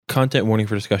content warning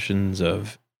for discussions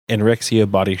of anorexia,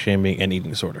 body shaming, and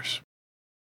eating disorders.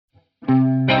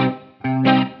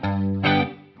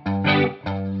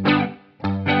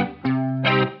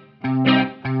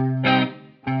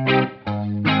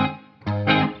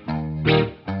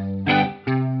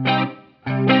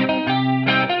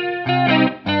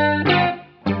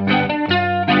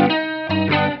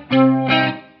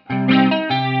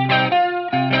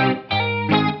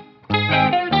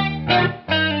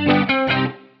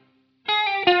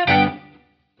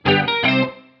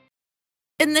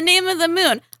 In the name of the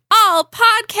moon, I'll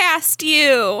podcast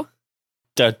you.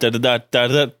 Da da da da da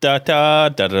da da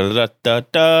da da da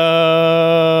da.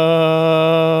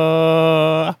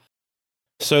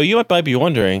 So you might be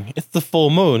wondering, it's the full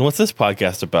moon. What's this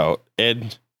podcast about?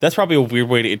 And that's probably a weird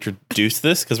way to introduce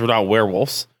this because we're not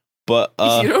werewolves. But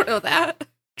You don't know that.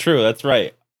 true, that's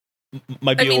right.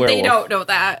 Might be a werewolf. They don't know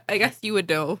that. I guess you would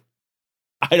know.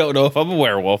 I don't know if I'm a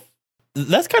werewolf.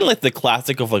 That's kind of like the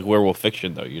classic of like werewolf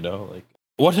fiction, though. You know, like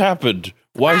what happened?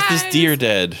 Why is this deer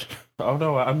dead? Oh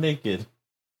no, I'm naked.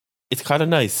 It's kind of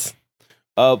nice.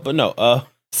 But no.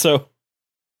 So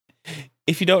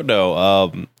if you don't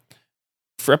know,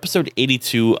 for episode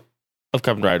 82 of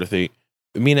Kamen Rider 3,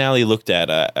 me and Allie looked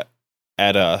at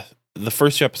the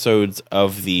first two episodes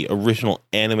of the original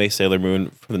anime Sailor Moon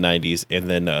from the 90s, and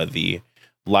then the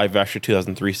live action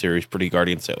 2003 series Pretty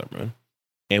Guardian Sailor Moon,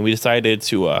 and we decided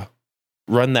to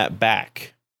run that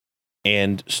back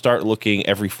and start looking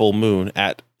every full moon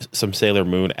at some Sailor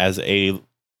Moon as a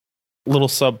little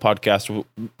sub podcast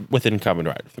within Kamen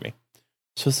Rider 3.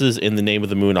 So this is In the Name of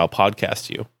the Moon, I'll podcast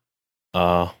you.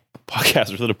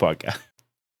 Podcast within a podcast.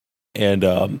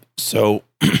 And so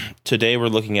today we're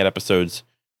looking at episodes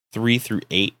 3 through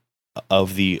 8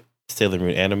 of the Sailor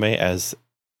Moon anime as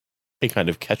a kind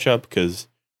of catch up, because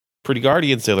Pretty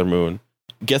Guardian Sailor Moon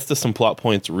gets to some plot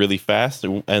points really fast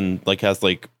and like has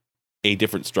like a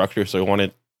different structure, so I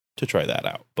wanted to try that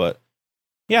out. But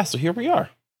yeah, so here we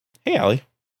are. Hey, Allie.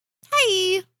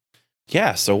 Hi.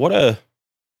 Yeah, so what a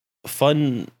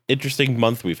fun, interesting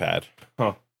month we've had.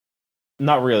 Huh.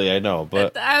 Not really, I know,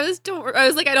 but I was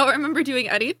like, I don't remember doing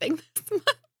anything this month.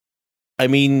 I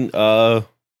mean,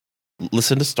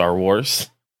 listen to Star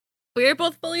Wars. We are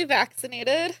both fully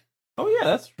vaccinated. Oh yeah,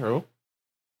 that's true.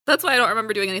 That's why I don't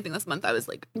remember doing anything this month. I was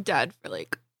like dead for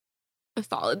like a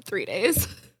solid 3 days.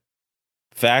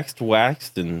 Vaxxed,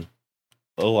 waxed, and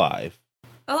alive.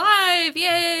 Alive!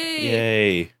 Yay!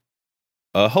 Yay.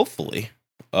 Hopefully.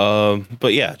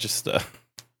 But yeah, just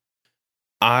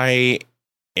I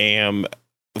am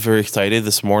very excited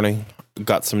this morning.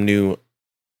 Got some new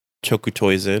Choku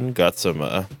toys in. Got some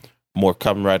more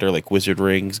Kamen Rider like wizard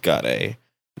rings. Got a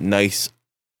nice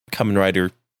Kamen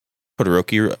Rider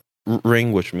Todoroki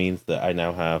ring, which means that I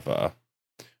now have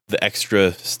the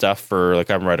extra stuff for like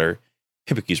Kamen Rider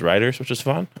Hibiki's Riders, which is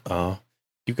fun.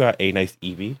 You got a nice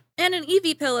Eevee. And an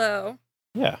Eevee pillow.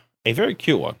 Yeah, a very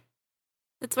cute one.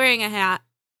 It's wearing a hat.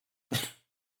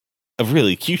 A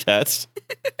really cute hat.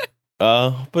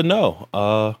 But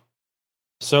no.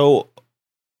 So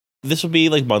this will be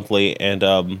like monthly,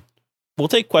 and we'll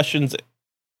take questions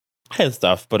and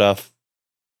stuff. But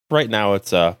right now it's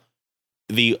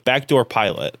the backdoor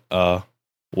pilot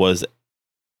was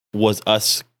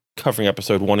us covering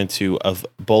episode 1 and 2 of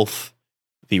both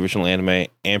the original anime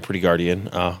and Pretty Guardian.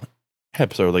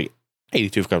 Episode like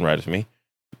 82 of Kamen Rider to me.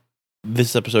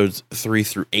 This is episodes 3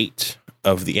 through 8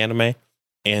 of the anime.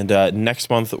 And next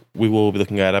month, we will be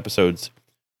looking at episodes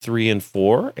 3 and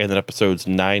 4, and then episodes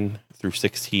 9 through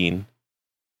 16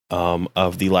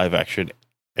 of the live action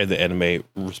and the anime,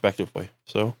 respectively.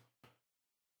 So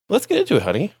let's get into it,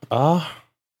 honey.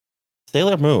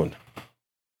 Sailor Moon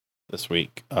this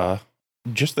week.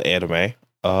 Just the anime.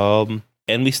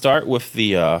 And we start with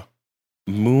the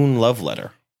Moon Love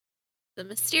Letter. The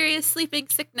mysterious sleeping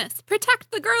sickness.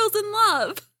 Protect the girls in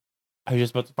love. I was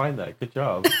just about to find that. Good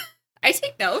job. I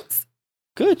take notes.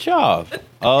 Good job.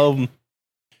 So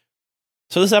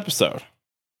this episode,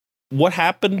 what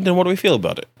happened and what do we feel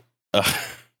about it?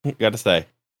 Gotta say.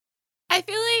 I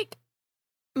feel like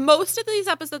most of these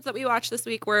episodes that we watched this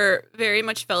week were very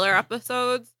much filler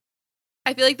episodes.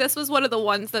 I feel like this was one of the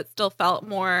ones that still felt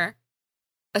more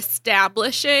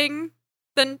establishing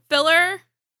than filler.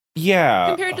 Yeah.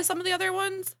 Compared to some of the other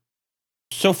ones.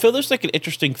 So filler's like an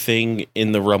interesting thing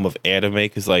in the realm of anime,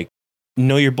 because like,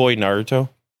 know your boy Naruto?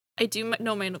 I do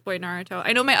know my boy Naruto.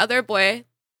 I know my other boy,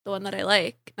 the one that I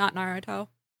like, not Naruto.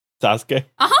 Sasuke?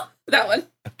 Uh-huh, that one.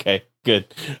 Okay,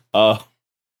 good.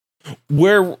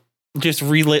 We're just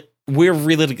we're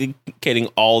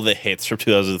relitigating all the hits from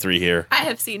 2003 here. I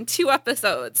have seen 2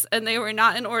 episodes, and they were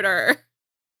not in order.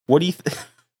 What do you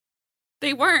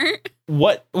They weren't.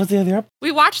 What was the other episode?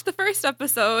 We watched the first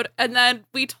episode, and then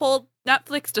we told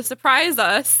Netflix to surprise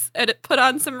us, and it put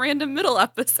on some random middle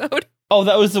episode. Oh,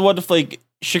 that was the one with like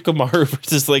Shikamaru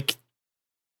versus like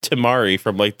Temari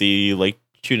from like the like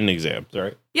shooting exams,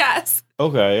 right? Yes.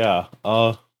 Okay, yeah.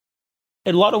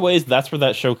 In a lot of ways, that's where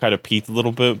that show kind of peaked a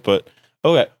little bit. But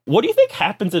okay, what do you think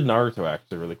happens in Naruto?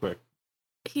 Actually, really quick.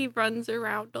 He runs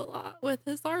around a lot with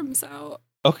his arms out.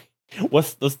 Okay,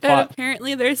 what's the And plot?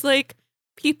 apparently there's like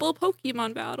people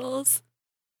Pokemon battles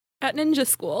at ninja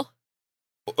school.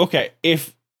 Okay,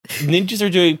 if ninjas are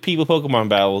doing people Pokemon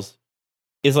battles,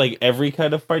 is like every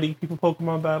kind of fighting people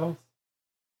Pokemon battles?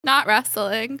 Not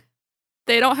wrestling.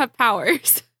 They don't have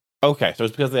powers. Okay, so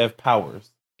it's because they have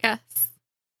powers. Yes.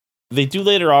 They do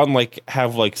later on like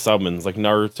have like summons, like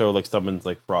Naruto like summons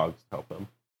like frogs to help him.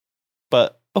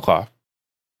 But okay.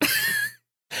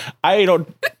 I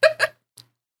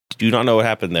do not know what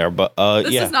happened there, but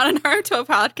This yeah. is not a Naruto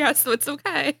podcast, so it's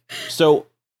okay. So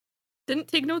Didn't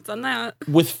take notes on that.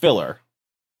 with filler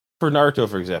for Naruto,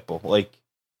 for example, like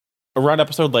around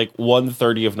episode like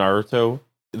 130 of Naruto,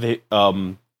 they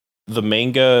the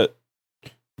manga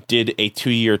did a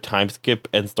 2-year time skip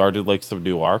and started like some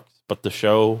new arcs, but the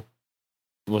show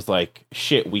was like,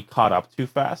 shit, we caught up too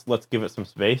fast. Let's give it some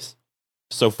space.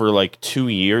 So for like 2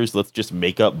 years, let's just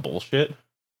make up bullshit.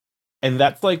 And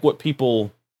that's like what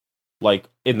people like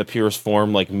in the purest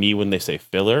form, like me when they say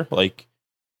filler. Like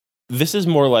this is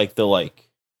more like the like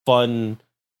fun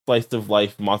slice of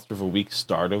life monster of a week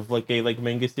start of like a like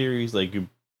manga series. Like you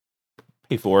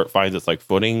pay for it, finds its like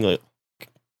footing. Like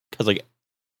because like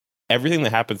everything that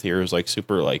happens here is like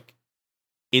super like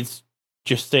it's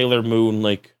just Sailor Moon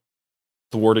like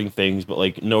thwarting things, but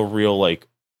like no real like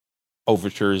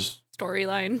overtures.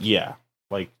 Storyline. Yeah,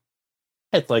 like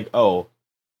it's like, oh,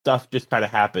 stuff just kind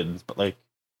of happens, but like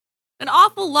An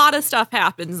awful lot of stuff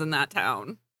happens in that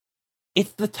town.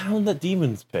 it's the town that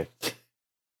demons picked.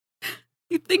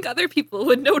 You'd think other people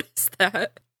would notice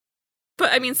that.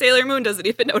 But I mean, Sailor Moon doesn't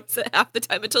even notice it half the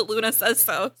time until Luna says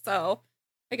so. So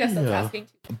I guess that's Yeah. asking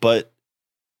too. But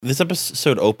this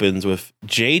episode opens with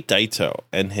Jay Daito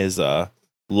and his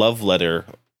love letter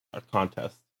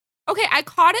contest. Okay, I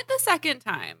caught it the second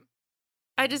time.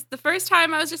 The first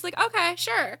time I was just like, okay,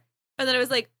 sure. And then I was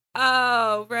like,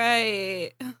 oh,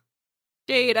 right.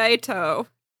 Jadeito.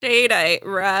 Jadeite,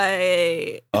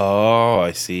 right. Oh,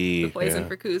 I see. The poison Yeah.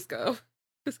 for Cusco.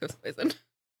 Cusco's poison.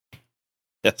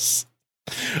 Yes.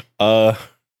 I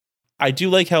do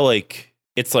like how like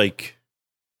it's like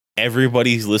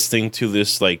everybody's listening to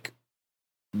this like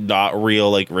not real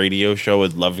like radio show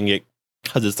and loving it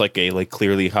because it's like a like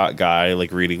clearly hot guy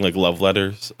like reading like love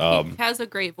letters. He has a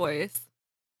great voice.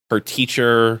 Her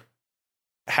teacher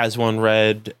has one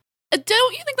read.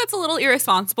 Don't you think that's a little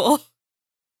irresponsible?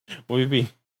 What would be?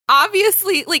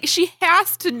 Obviously, like, she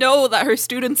has to know that her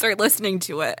students are listening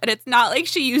to it. And it's not like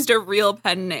she used a real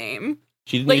pen name.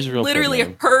 She didn't Like, use a real literally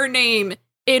name. her name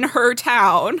in her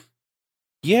town.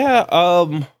 Yeah.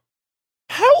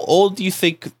 How old do you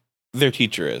think their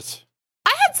teacher is?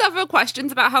 I had several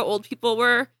questions about how old people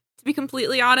were, to be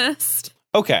completely honest.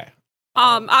 Okay.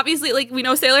 Obviously, like, we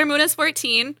know Sailor Moon is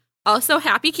 14. Also,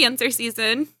 happy Cancer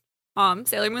season.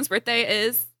 Sailor Moon's birthday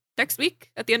is next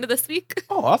week, at the end of this week.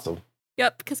 Oh, awesome.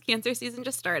 Yep, because Cancer season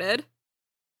just started.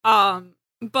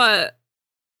 But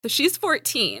so she's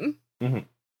 14. Mhm.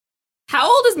 How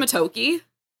old is Motoki?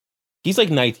 He's like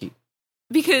 19.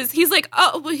 Because he's like,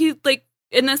 oh, well, he's like,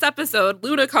 in this episode,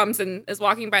 Luna comes and is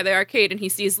walking by the arcade and he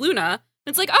sees Luna.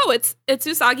 It's like, oh, it's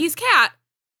Usagi's cat.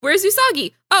 Where's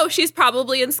Usagi? Oh, she's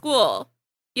probably in school.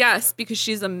 Yes, because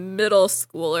she's a middle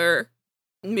schooler.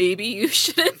 Maybe you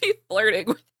shouldn't be flirting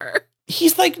with her.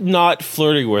 He's like not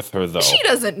flirting with her though. She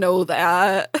doesn't know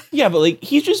that. Yeah, but like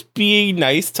he's just being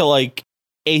nice to like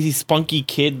a spunky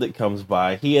kid that comes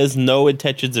by. He has no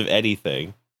intentions of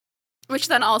anything. Which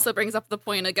then also brings up the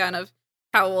point again of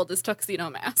how old is Tuxedo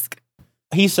Mask?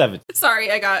 He's 7. Sorry,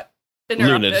 I got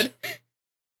interrupted. Lunid.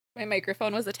 My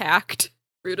microphone was attacked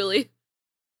brutally.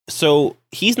 So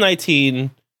he's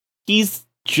 19. He's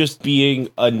just being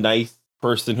a nice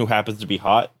person who happens to be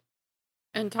hot.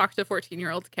 And talk to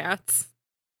 14-year-old cats.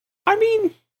 I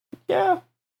mean, yeah.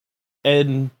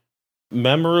 And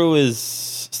Mamoru is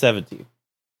 17.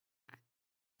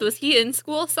 So is he in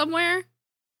school somewhere?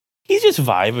 He's just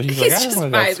vibing. He's like, He's I just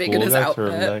don't wanna go to vibing school. in his That's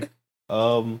outfit. term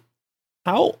next.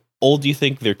 How old do you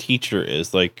think their teacher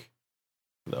is? Like,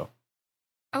 no.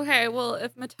 Okay, well,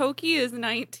 if Motoki is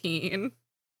 19,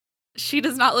 she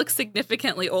does not look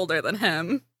significantly older than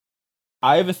him.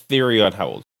 I have a theory on how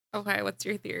old. Okay, what's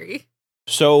your theory?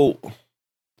 So,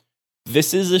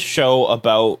 this is a show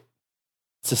about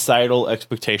societal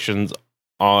expectations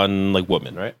on like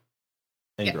women, right?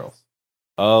 And Yes.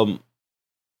 girls.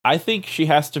 I think she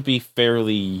has to be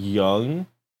fairly young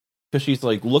because she's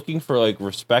like looking for like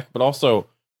respect, but also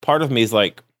part of me is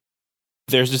like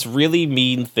there's this really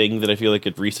mean thing that I feel like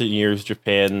in recent years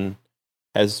Japan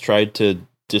has tried to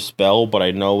dispel, but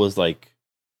I know was like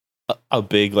a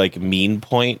big like mean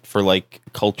point for like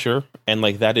culture, and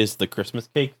like that is the Christmas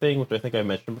cake thing, which I think I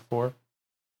mentioned before.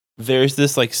 There's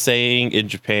this like saying in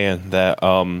Japan that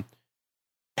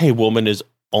hey, woman is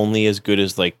only as good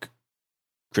as like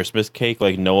Christmas cake,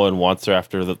 like no one wants her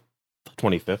after the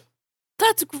 25th.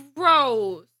 That's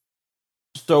gross.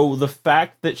 So the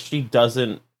fact that she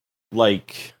doesn't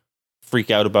like freak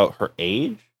out about her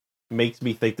age makes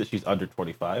me think that she's under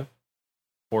 25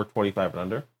 or 25 and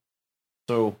under.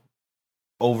 So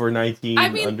over 19, I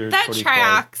mean, under that 25.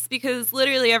 tracks because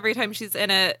literally every time she's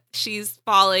in it, she's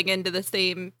falling into the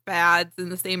same fads and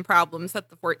the same problems that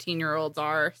the 14-year-olds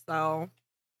are. So,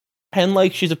 And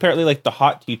like she's apparently like the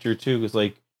hot teacher too, because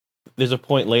like there's a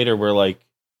point later where like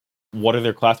one of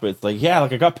their classmates like, yeah,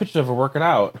 like I got pictures of her working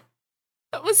out.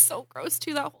 that was so gross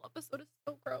too. That whole episode is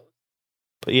so gross.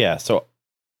 But yeah, so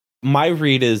my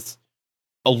read is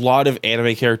a lot of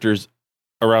anime characters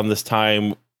around this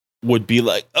time would be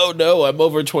like, oh no, I'm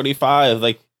over 25.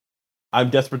 Like, I'm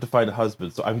desperate to find a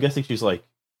husband. So I'm guessing she's like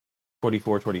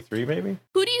 24, 23, maybe?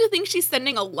 Who do you think she's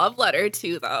sending a love letter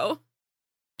to, though?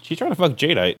 She's trying to fuck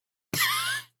Jadeite.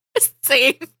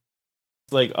 Same. It's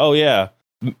like, oh yeah,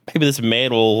 maybe this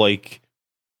man will like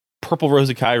Purple Rose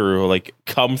Kairu like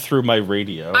come through my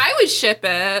radio. I would ship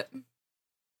it.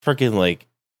 Freaking like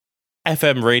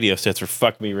FM radio stands for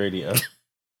fuck me radio.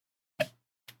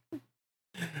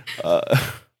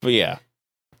 But yeah,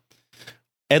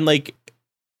 and like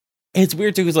it's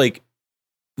weird too because like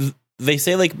they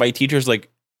say like my teacher's like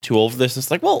too old for this. It's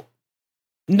like, well,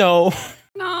 no,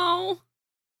 No.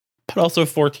 but also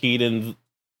 14 in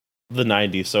the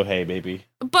 90s. So hey, maybe.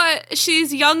 But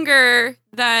she's younger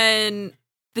than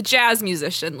the jazz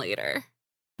musician later.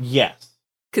 Yes,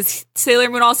 Because Sailor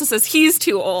Moon also says he's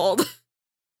too old.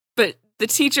 But the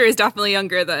teacher is definitely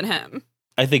younger than him.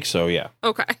 I think so. Yeah.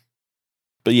 Okay.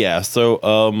 But yeah,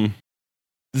 so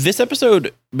this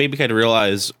episode made me kind of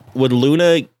realize when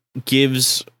Luna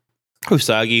gives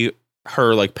Usagi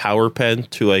her like power pen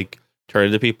to like turn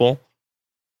into people,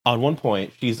 on one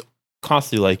point she's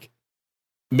constantly like,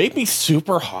 make me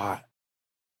super hot.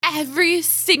 Every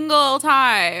single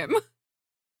time.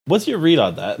 What's your read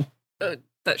on that?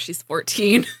 That she's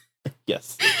 14.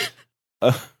 Yes.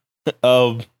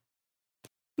 Um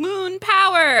Moon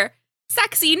power.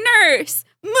 Sexy nurse.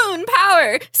 Moon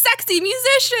power. Sexy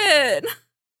musician.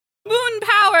 Moon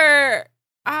power.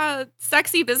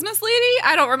 Sexy business lady?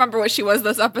 I don't remember what she was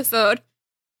this episode.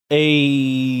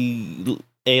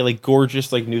 a like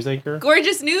gorgeous like news anchor.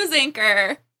 Gorgeous news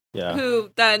anchor Yeah.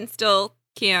 who then still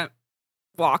can't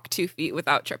walk 2 feet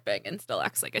without tripping and still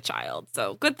acts like a child.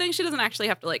 So good thing she doesn't actually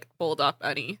have to like hold up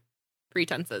any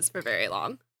pretenses for very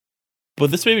long. But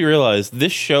this made me realize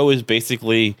this show is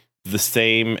basically the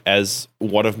same as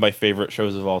one of my favorite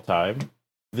shows of all time.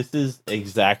 This is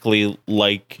exactly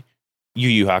like Yu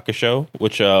Yu Hakusho,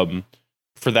 which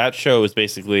for that show is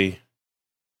basically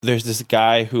there's this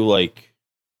guy who like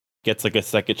gets like a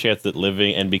second chance at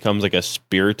living and becomes like a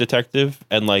spirit detective,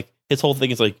 and like his whole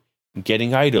thing is like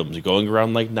getting items, going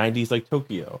around like 90s like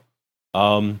Tokyo.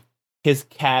 His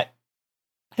cat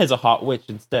has a hot witch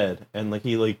instead, and like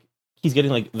he's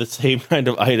getting like the same kind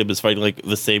of items, fighting like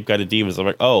the same kind of demons. I'm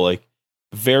like, oh, like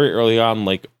very early on,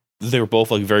 like they were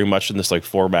both like very much in this like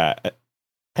format,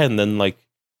 and then like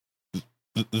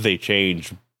they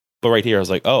change. But right here, I was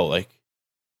like, oh, like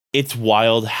it's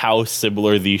wild how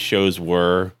similar these shows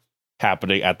were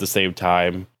happening at the same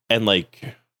time, and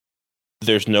like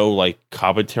there's no like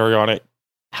commentary on it,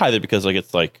 either because like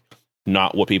it's like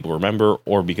not what people remember,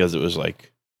 or because it was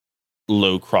like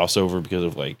low crossover because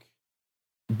of like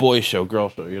boy show, girl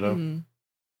show, you know? Mm-hmm.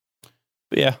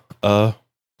 But yeah,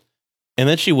 and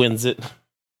then she wins it.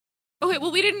 Okay,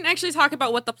 well, we didn't actually talk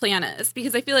about what the plan is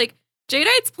because I feel like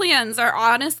Jadeite's plans are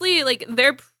honestly like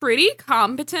they're pretty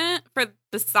competent for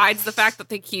besides the fact that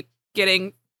they keep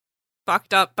getting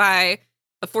fucked up by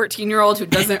a 14-year-old who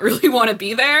doesn't really want to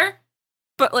be there.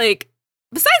 But like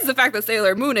besides the fact that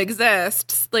Sailor Moon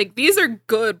exists, like these are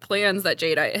good plans that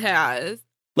Jadeite has.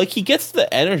 Like he gets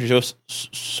the energy,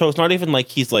 so it's not even like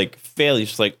he's like failing.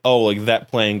 It's just like, oh, like that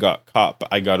plan got caught, but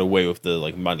I got away with the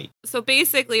like money. So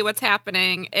basically what's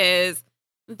happening is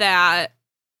that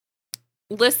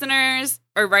listeners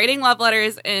are writing love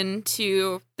letters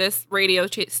into this radio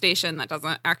station that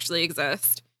doesn't actually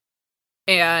exist.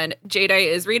 And Jadeite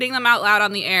is reading them out loud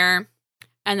on the air.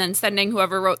 and then sending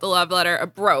whoever wrote the love letter a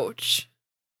brooch.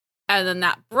 And then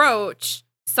that brooch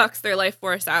sucks their life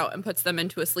force out and puts them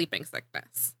into a sleeping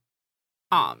sickness.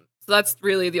 So that's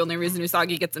really the only reason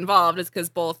Usagi gets involved, is because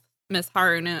both Miss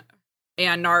Harune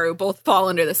and Naru both fall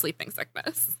under the sleeping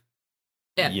sickness.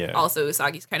 And also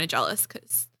Usagi's kind of jealous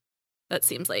because that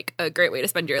seems like a great way to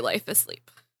spend your life asleep.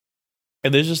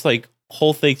 And there's just like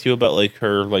whole thing too about like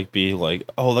her like being like,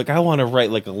 oh, like I want to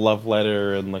write like a love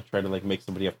letter and like try to like make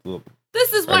somebody have to.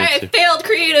 This is why I failed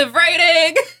creative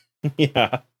writing.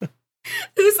 Yeah.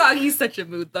 Usagi's such a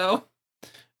mood though.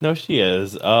 No, she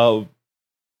is. And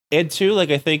two, like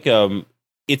I think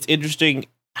it's interesting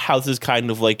how this is kind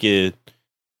of like a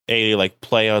like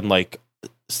play on like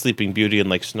Sleeping Beauty and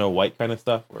like Snow White kind of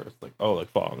stuff, where it's like, oh, like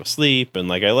falling asleep, and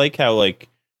like I like how like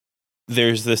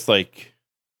there's this like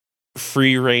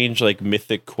free range like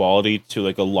mythic quality to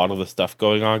like a lot of the stuff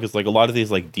going on, because like a lot of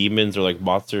these like demons or like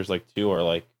monsters like too are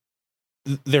like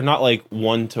they're not like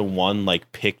one-to-one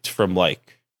like picked from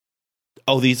like,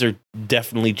 oh, these are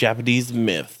definitely Japanese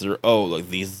myths, or oh, like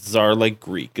these are like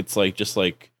Greek. It's like just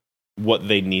like what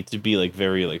they need to be, like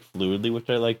very like fluidly, which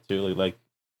I like too. Like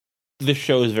this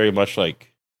show is very much like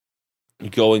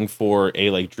going for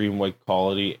a like dreamlike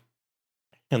quality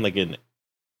and like an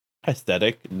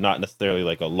aesthetic, not necessarily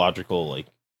like a logical like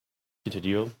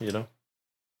continuum, you know?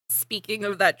 Speaking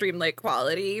of that dreamlike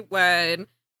quality, when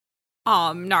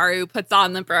Naru puts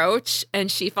on the brooch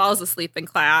and she falls asleep in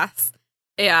class,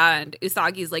 and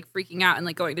Usagi's like freaking out and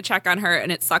like going to check on her,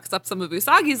 and it sucks up some of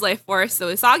Usagi's life force,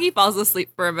 so Usagi falls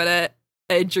asleep for a minute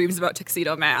and dreams about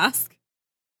Tuxedo Mask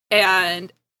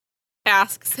and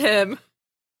asks him,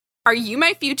 "Are you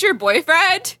my future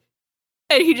boyfriend?"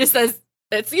 And he just says,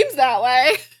 "It seems that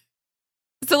way."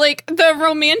 So like the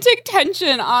romantic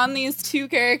tension on these two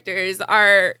characters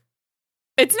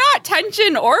it's not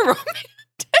tension or romantic.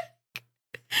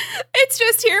 It's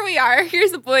just, here we are.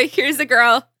 Here's a boy, here's a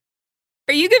girl.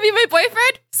 Are you gonna be my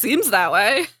boyfriend? Seems that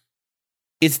way.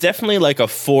 It's definitely like a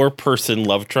 4-person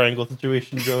love triangle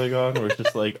situation going on, where it's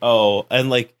just like, oh, and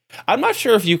like I'm not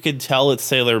sure if you could tell it's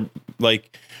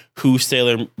who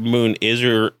Sailor Moon is,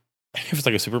 or if it's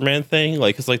like a Superman thing.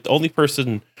 Like it's like the only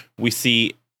person we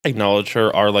see acknowledge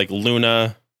her are like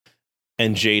Luna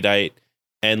and Jadeite,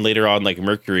 and later on like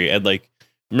Mercury, and like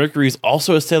Mercury's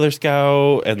also a Sailor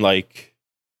Scout, and like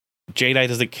Jadeite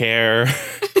doesn't care.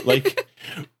 Like,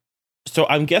 so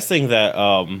I'm guessing that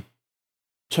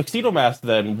Tuxedo Mask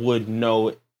then would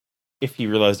know if he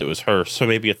realized it was her. So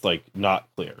maybe it's like not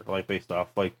clear, like based off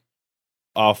the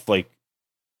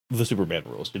Superman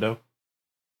rules, you know?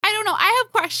 I don't know. I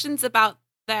have questions about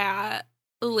that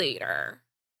later.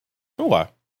 Oh, wow.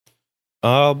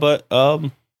 But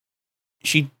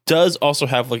she does also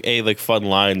have like a like fun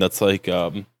line that's like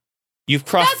you've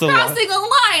crossed the line. That's crossing a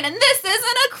line, and this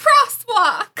isn't a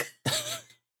crosswalk.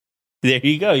 There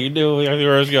you go. You knew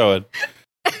where I was going.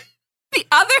 The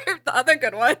other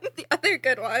good one. The other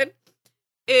good one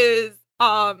is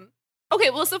okay,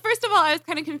 well, so first of all, I was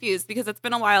kind of confused because it's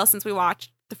been a while since we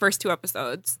watched the first 2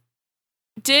 episodes.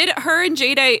 Did her and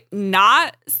Jadeite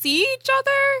not see each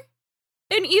other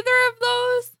in either of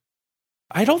those?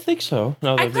 I don't think so.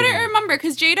 No, I couldn't remember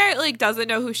because Jadeite like doesn't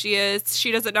know who she is.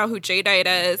 She doesn't know who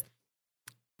Jadeite is.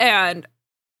 And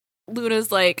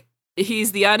Luna's like,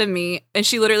 he's the enemy. And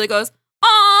she literally goes,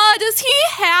 "Aw, does he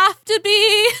have to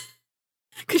be?"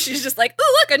 Because she's just like,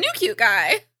 "Oh, look, a new cute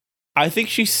guy." I think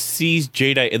she sees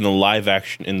Jadeite in the live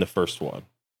action in the first one.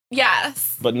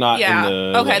 Yes. But not in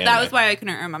the Okay, that was why I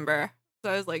couldn't remember.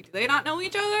 So I was like, do they not know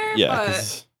each other? Yeah,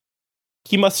 because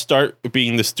he must start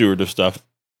being the steward of stuff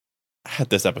at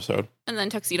this episode. And then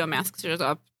Tuxedo Mask shows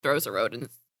up, throws a rose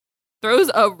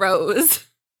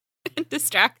and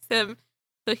distracts him,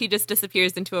 so he just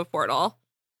disappears into a portal.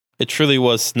 It truly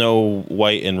was Snow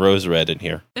White and Rose Red in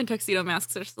here. And Tuxedo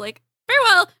Mask's just like,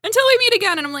 farewell, until we meet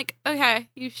again. And I'm like, okay,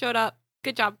 you showed up.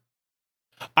 Good job.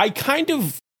 I kind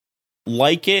of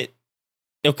like it.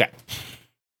 Okay.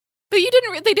 But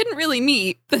they didn't really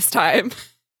meet this time.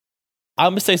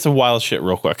 I'm gonna say some wild shit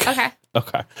real quick. Okay.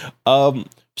 Okay.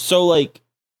 So like,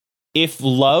 if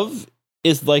love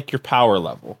is like your power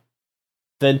level,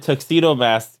 then Tuxedo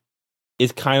Mask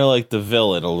is kind of like the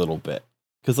villain a little bit.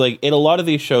 Because like in a lot of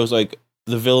these shows, like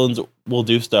the villains will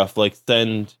do stuff like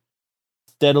send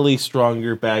steadily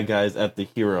stronger bad guys at the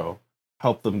hero,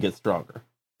 help them get stronger.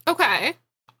 Okay.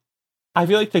 I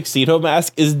feel like Tuxedo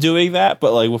Mask is doing that,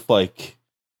 but like with like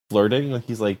flirting, like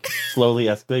he's like slowly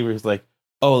escalating, where he's like,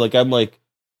 oh, like I'm like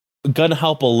gonna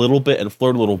help a little bit and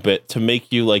flirt a little bit to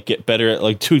make you like get better at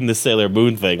like doing the Sailor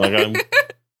Moon thing. Like I'm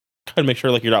trying to make sure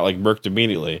like you're not like murked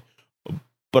immediately,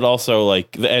 but also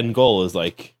like the end goal is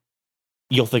like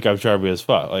you'll think I'm charming as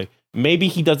fuck. Like, maybe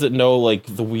he doesn't know, like,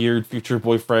 the weird future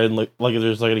boyfriend, like if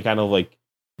there's, like, any kind of, like,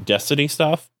 destiny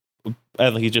stuff.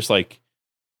 And he's just like,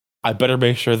 I better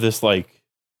make sure this, like,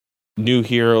 new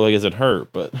hero, like, isn't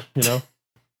hurt. But, you know,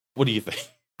 what do you think?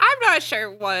 I'm not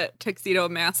sure what Tuxedo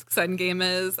Mask's endgame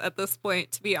is at this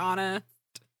point, to be honest.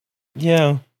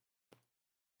 Yeah.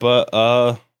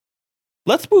 But,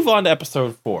 let's move on to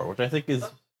episode 4, which I think is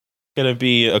going to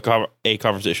be a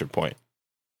conversation point.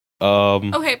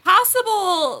 Okay,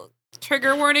 possible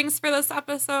trigger warnings for this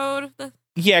episode.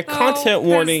 Yeah, content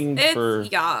warning it's for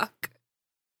yuck.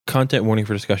 Content warning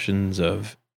for discussions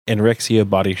of anorexia,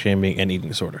 body shaming, and eating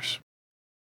disorders.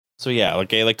 So yeah,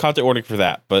 okay, like content warning for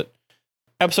that, but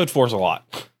episode 4 is a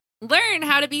lot. Learn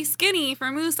how to be skinny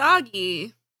from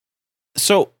Usagi.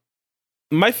 So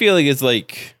my feeling is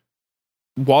like,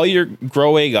 while you're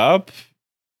growing up,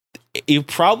 you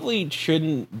probably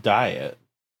shouldn't diet.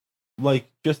 Like,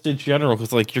 just in general,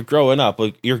 because like you're growing up,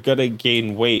 like you're gonna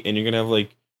gain weight and you're gonna have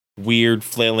like weird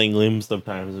flailing limbs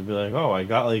sometimes and be like, oh, I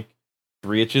got like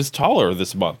 3 inches taller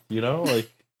this month, you know?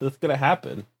 Like, that's gonna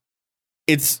happen.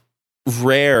 It's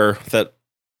rare that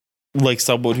like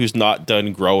someone who's not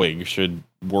done growing should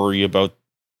worry about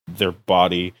their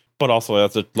body, but also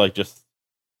that's like just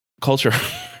culture.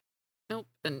 Nope.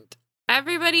 And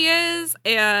everybody is,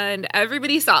 and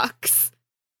everybody sucks.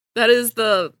 That is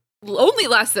the only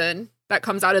lesson that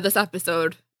comes out of this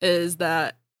episode, is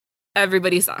that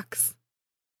everybody sucks.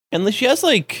 And she has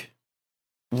like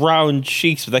round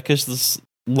cheeks, but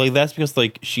that's because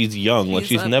like she's young. Like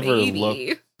she's never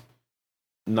looked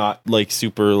not like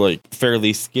super like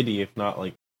fairly skinny, if not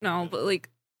like no, but like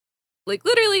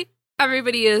literally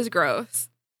everybody is gross.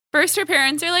 First, her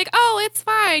parents are like, "Oh, it's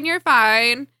fine, you're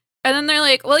fine," and then they're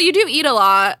like, "Well, you do eat a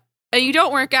lot and you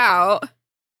don't work out."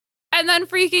 And then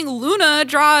freaking Luna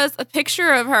draws a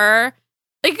picture of her.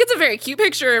 Like, it's a very cute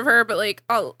picture of her, but like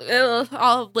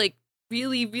all like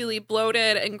really, really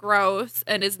bloated and gross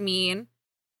and is mean.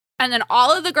 And then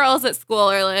all of the girls at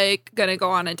school are like gonna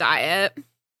go on a diet.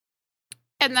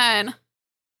 And then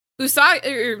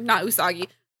Umino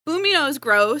is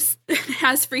gross.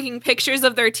 Has freaking pictures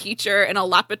of their teacher in a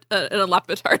leopard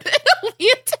leotard.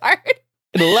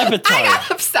 in a leopard. I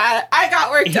got upset. I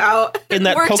got worked out. In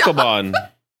that Pokemon.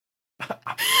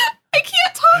 I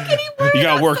can't talk anymore. You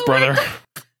got work, brother.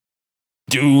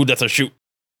 Dude, that's a shoot.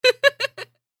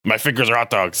 My fingers are hot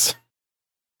dogs.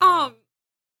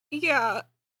 Yeah.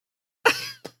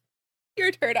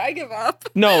 Your turn. I give up.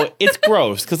 No, it's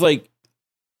gross because like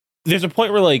there's a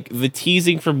point where like the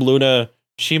teasing from Luna,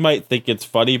 she might think it's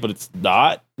funny, but it's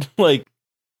not. Like,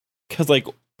 because like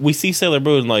we see Sailor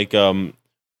Moon like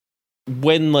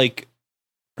when like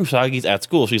Usagi's at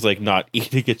school, she's like not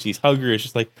eating it, she's hungry. It's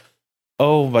just like,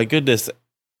 oh my goodness.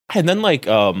 And then like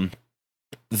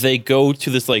they go to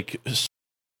this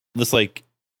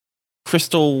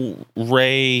crystal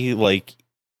ray like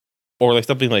or like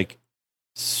something like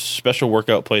special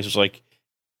workout place, which like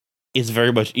is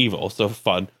very much evil, so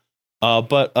fun.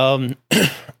 But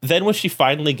then when she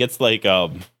finally gets like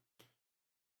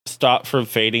stopped from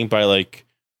fading by like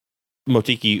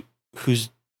Motiki, who's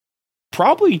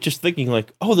probably just thinking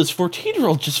like, oh, this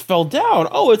 14-year-old just fell down.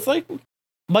 Oh, it's like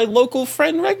my local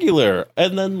friend Regular.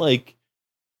 And then like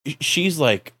she's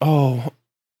like, oh,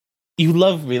 you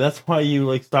love me. That's why you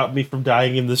like stopped me from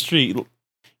dying in the street.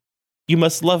 You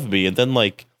must love me. And then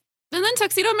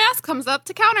Tuxedo Mask comes up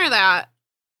to counter that.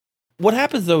 What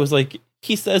happens though is like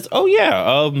he says, oh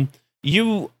yeah,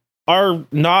 you are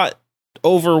not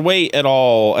overweight at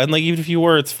all. And like even if you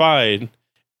were, it's fine.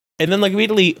 And then like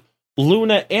immediately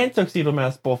Luna and Tuxedo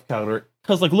Mask both counter,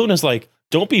 because like Luna's like,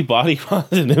 don't be body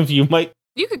positive. You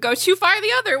could go too far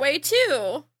the other way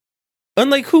too. And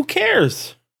like, who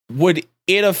cares? Would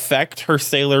it affect her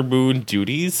Sailor Moon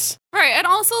duties? Right. And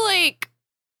also like,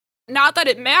 not that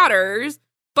it matters,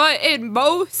 but in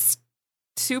most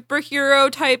superhero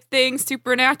type things,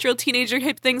 supernatural teenager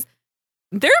type things,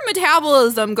 their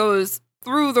metabolism goes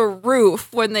through the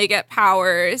roof when they get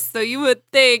powers. So you would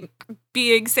think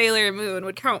being Sailor Moon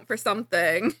would count for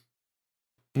something.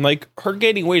 Like, her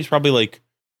gaining weight is probably like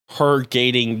her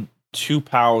gaining 2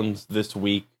 pounds this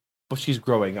week, but she's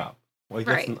growing up. Like,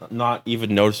 right. That's not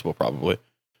even noticeable, probably.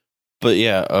 But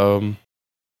yeah,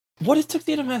 what does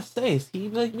Tuxedo Mask say? Is he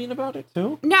like mean about it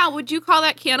too? Now, would you call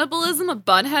that cannibalism? A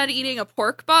bunhead eating a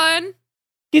pork bun?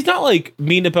 He's not like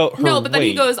mean about her. No, but then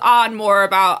he goes on more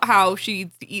about how she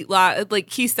eats to eat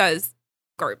like he says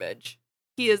garbage.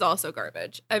 He is also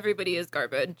garbage. Everybody is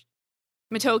garbage.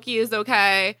 Matoki is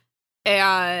okay,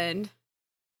 and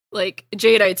like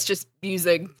Jadeite's just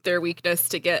using their weakness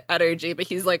to get energy, but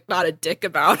he's like not a dick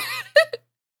about it.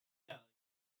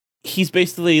 he's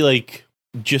basically like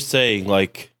just saying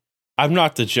like, I'm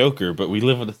not the Joker, but we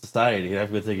live in a society and I'm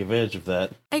going to take advantage of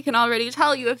that. I can already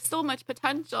tell you have so much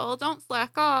potential. Don't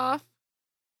slack off.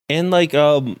 And like,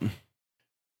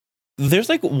 there's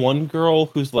like one girl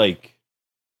who's like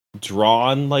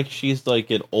drawn like she's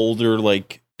like an older,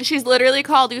 like, She's literally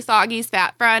called Usagi's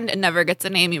fat friend and never gets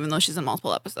a name, even though she's in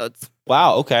multiple episodes.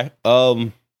 wow, okay.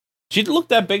 She didn't look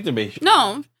that big to me.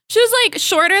 No, she was like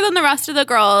shorter than the rest of the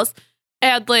girls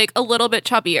and like a little bit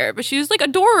chubbier, but she was like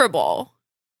adorable.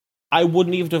 I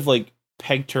wouldn't even have like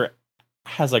pegged her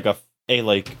as like a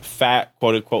like fat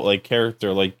quote unquote like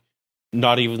character, like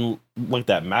not even like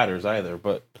that matters either.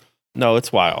 But no,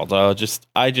 it's wild. I just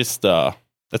that's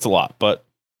a lot. But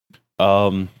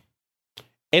and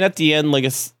at the end, like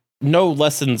it's no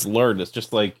lessons learned. It's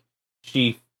just like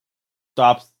she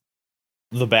stops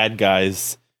the bad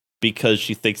guys because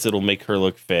she thinks it'll make her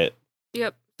look fit.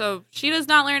 Yep. So she does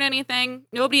not learn anything.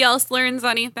 Nobody else learns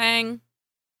anything.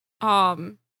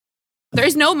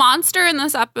 There's no monster in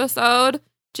this episode.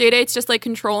 Jadate's just like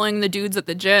controlling the dudes at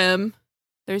the gym.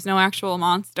 There's no actual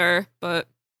monster, but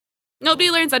nobody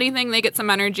learns anything. They get some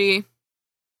energy.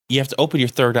 You have to open your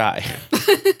third eye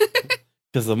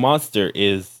because the monster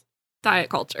is Diet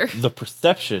culture. the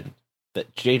perception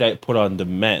that Jadeite put on the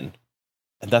men,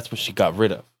 and that's what she got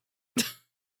rid of.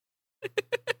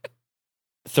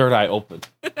 Third eye open.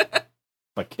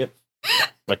 My kid.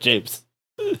 My James.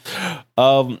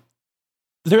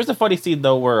 There's a funny scene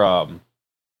though where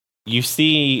you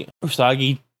see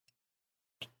Usagi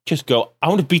just go, I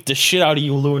want to beat the shit out of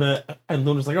you, Luna. And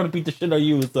Luna's like, I want to beat the shit out of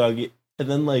you, Usagi. And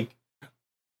then like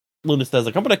Luna says,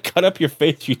 like, I'm gonna cut up your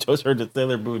face. She tows her to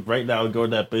Sailor Moon right now and go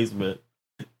in that basement.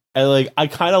 And like I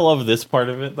kinda love this part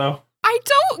of it though. I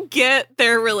don't get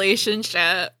their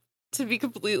relationship, to be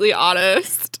completely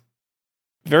honest.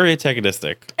 Very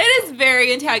antagonistic. It is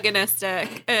very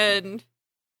antagonistic, and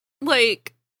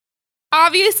like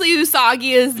obviously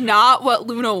Usagi is not what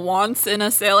Luna wants in a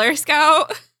Sailor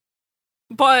Scout,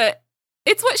 but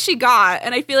it's what she got,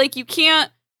 and I feel like you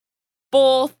can't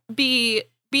both be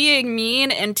being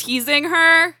mean and teasing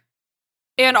her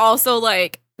and also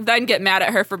like then get mad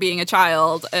at her for being a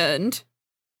child and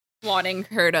wanting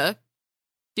her to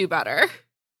do better.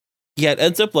 Yeah, it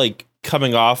ends up like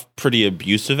coming off pretty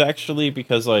abusive actually,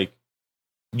 because like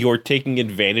you're taking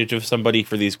advantage of somebody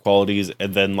for these qualities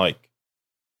and then like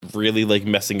really like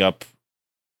messing up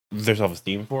their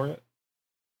self-esteem for it.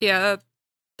 Yeah,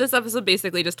 this episode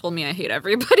basically just told me I hate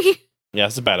everybody. Yeah,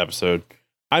 it's a bad episode.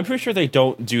 I'm pretty sure they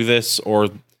don't do this, or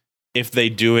if they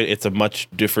do it, it's a much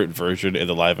different version in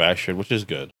the live action, which is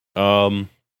good. But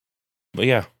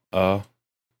yeah,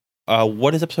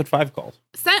 what is episode 5 called?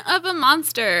 Scent of a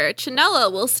monster.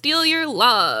 Chinella will steal your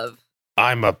love.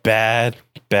 I'm a bad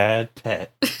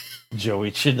pet.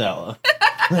 Joey Chinella.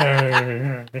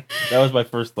 That was my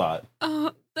first thought.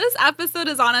 This episode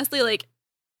is honestly like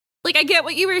I get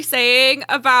what you were saying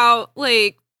about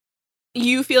like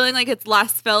you feeling like it's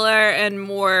less filler and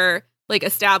more like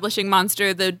establishing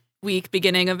monster the week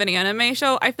beginning of an anime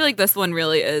show. I feel like this one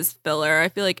really is filler. I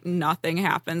feel like nothing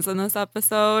happens in this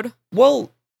episode.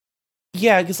 Well,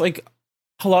 yeah, because like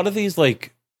a lot of these,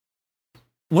 like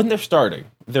when they're starting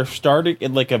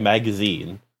in like a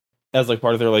magazine as like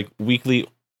part of their like weekly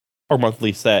or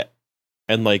monthly set,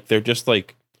 and like they're just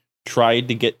like trying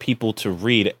to get people to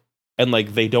read, and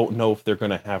like they don't know if they're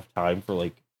gonna have time for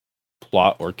like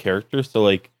plot or characters. So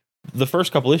like the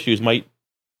first couple issues might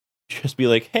just be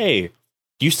like, hey,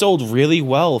 you sold really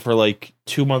well for like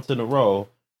 2 months in a row.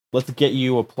 Let's get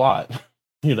you a plot,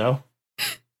 you know?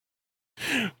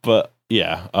 But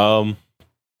yeah,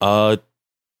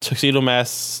 Tuxedo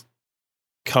Mask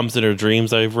comes in her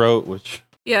dreams, I wrote, which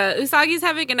yeah, Usagi's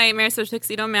having a nightmare, so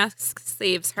Tuxedo Mask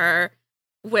saves her,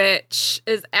 which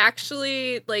is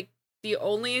actually like the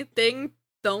only time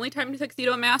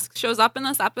Tuxedo Mask shows up in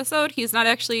this episode. He's not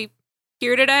actually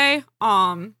here today.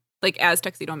 Like as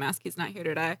Tuxedo Mask, he's not here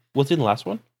today. was he in the last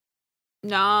one?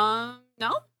 No.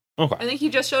 Okay. I think he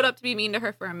just showed up to be mean to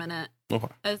her for a minute. Okay.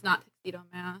 As not Tuxedo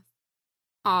Mask.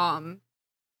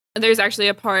 There's actually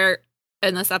a part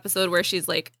in this episode where she's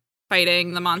like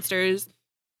fighting the monsters,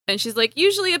 and she's like,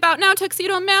 usually about now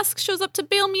Tuxedo Mask shows up to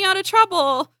bail me out of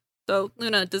trouble. So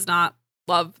Luna does not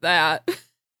love that.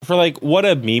 For like what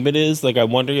a meme it is, like I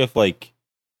wonder if like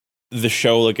the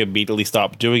show like immediately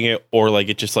stopped doing it, or like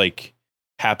it just like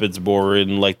happens more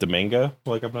in like the manga.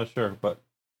 Like I'm not sure, but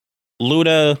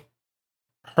Luna,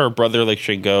 her brother like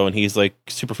Shingo, and he's like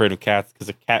super afraid of cats because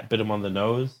a cat bit him on the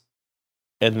nose,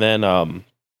 and then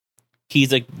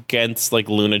he's against like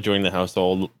Luna joining the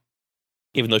household,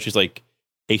 even though she's like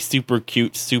a super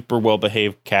cute, super well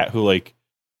behaved cat who like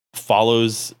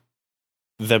follows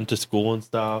them to school and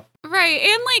stuff. Right.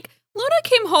 And like Luna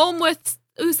came home with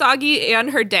Usagi and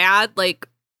her dad like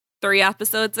 3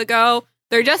 episodes ago.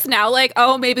 They're just now like,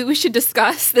 oh, maybe we should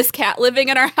discuss this cat living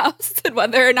in our house and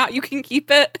whether or not you can keep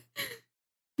it.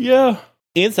 Yeah.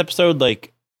 In this episode,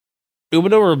 like,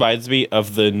 Umino reminds me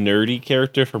of the nerdy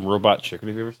character from Robot Chicken.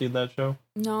 Have you ever seen that show?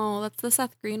 No, that's the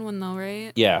Seth Green one though,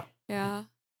 right? Yeah. Yeah.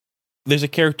 There's a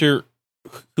character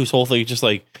whose whole thing is just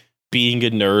like being a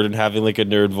nerd and having like a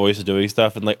nerd voice and doing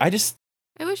stuff. And like, I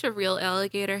wish a real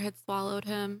alligator had swallowed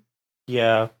him.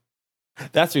 Yeah.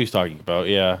 That's what he's talking about.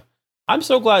 Yeah. I'm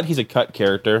so glad he's a cut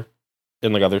character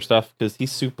in like other stuff because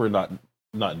he's super not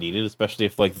needed, especially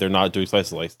if like they're not doing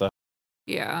slice of life stuff.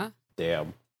 Yeah.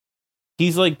 Damn.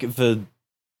 He's like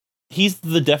he's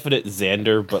the definite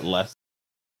Xander, but less.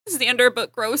 Xander,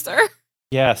 but grosser.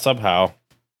 Yeah, somehow.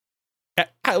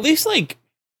 At least like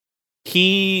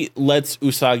he lets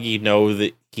Usagi know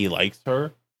that he likes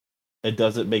her. It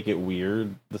doesn't make it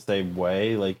weird the same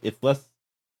way. Like it's less.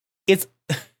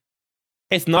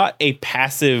 It's not a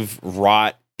passive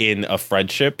rot in a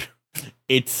friendship.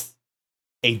 It's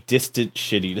a distant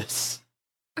shittiness.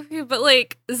 Okay, but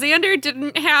like Xander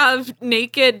didn't have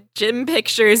naked gym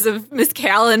pictures of Miss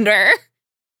Calendar.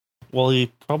 Well,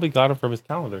 he probably got them from his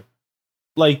calendar.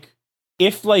 Like,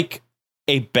 if like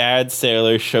a bad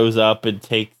sailor shows up and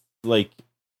takes like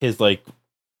his like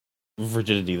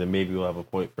virginity, then maybe we'll have a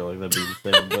point for like that being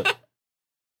the same. But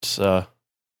it's,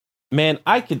 man,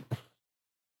 I could.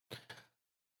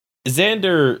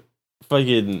 Xander,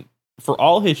 fucking, for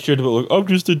all his shit about like, I'm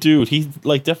just a dude, he's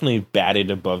like definitely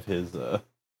batted above his.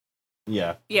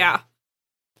 Yeah. Yeah.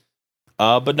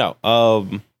 But no.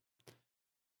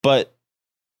 But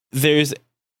there's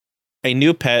a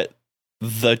new pet,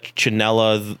 the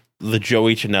Chinella, the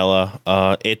Joey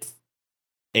Chinella. It's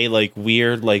a like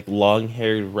weird, like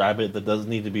long-haired rabbit that doesn't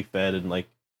need to be fed and like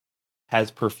has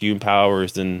perfume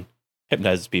powers and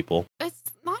hypnotizes people.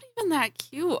 It's not even that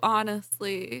cute,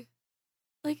 honestly.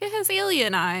 Like it has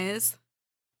alien eyes.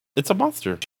 It's a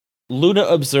monster. Luna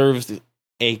observes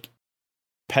a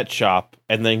pet shop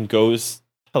and then goes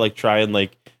to like try and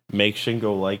like make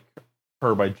Shingo like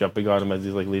her by jumping on him as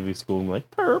he's like leaving school and like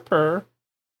purr.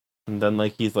 And then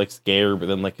like he's like scared, but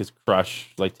then like his crush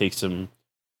like takes him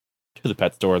to the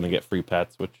pet store and they get free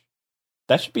pets, which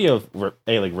that should be a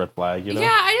like red flag, you know? Yeah,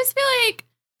 I just feel like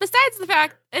besides the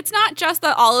fact it's not just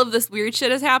that all of this weird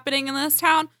shit is happening in this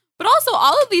town, but also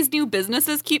all of these new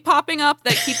businesses keep popping up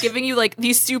that keep giving you like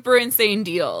these super insane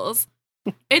deals.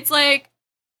 It's like,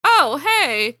 oh,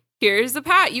 hey, here's a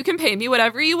pet. You can pay me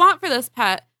whatever you want for this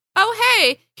pet. Oh,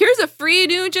 hey, here's a free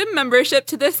new gym membership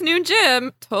to this new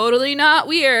gym. Totally not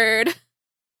weird.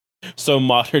 So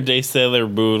modern day Sailor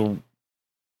Moon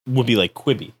would be like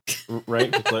Quibi,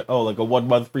 right? It's like, oh, like a 1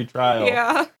 month free trial.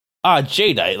 Yeah.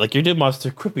 Jadeite, like your new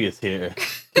monster Quibi is here.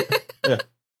 Yeah.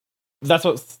 That's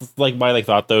what's like my like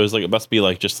thought though is like it must be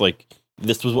like just like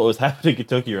this was what was happening in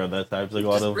Tokyo around that time. It's like a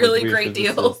lot of really like, great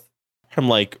deals from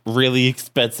like really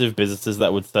expensive businesses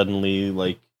that would suddenly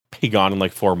like be gone in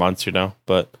like 4 months, you know.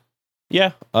 But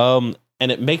yeah, and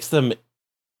it makes them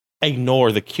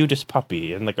ignore the cutest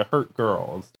puppy and like a hurt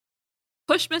girl.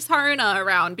 Push Miss Haruna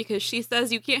around because she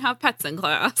says you can't have pets in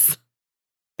class.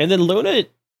 And then Luna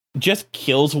just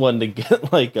kills one to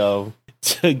get like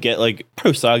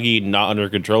Usagi not under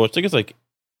control, which I think is like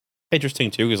interesting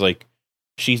too, because like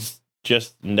she's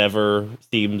just never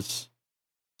seems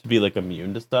to be like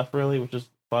immune to stuff really, which is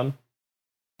fun.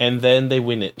 And then they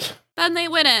win it.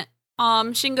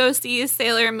 Shingo sees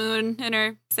Sailor Moon in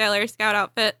her Sailor Scout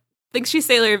outfit, thinks she's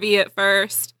Sailor V at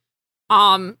first,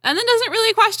 and then doesn't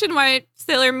really question why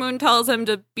Sailor Moon tells him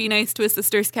to be nice to his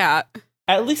sister's cat.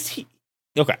 At least he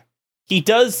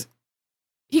does.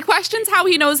 He questions how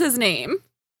he knows his name.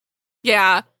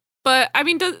 Yeah, but I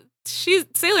mean,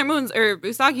 Sailor Moon's or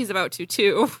Usagi's about to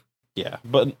too. Yeah,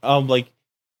 but like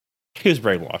he was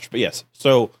brainwashed. But yes,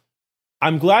 so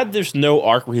I'm glad there's no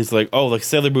arc where he's like, oh, like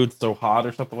Sailor Moon's so hot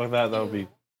or something like that. That would be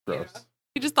gross. Yeah.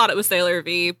 He just thought it was Sailor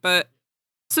V, but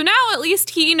so now at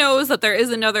least he knows that there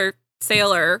is another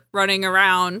sailor running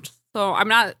around. So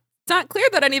it's not clear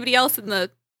that anybody else in the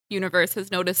universe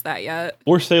has noticed that yet.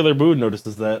 Or Sailor Moon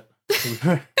notices that.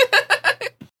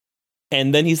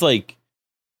 And then he's like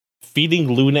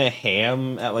feeding Luna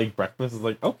ham at like breakfast. Is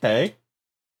like, okay,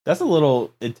 that's a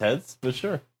little intense, but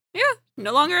sure. Yeah,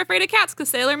 no longer afraid of cats because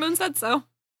Sailor Moon said so.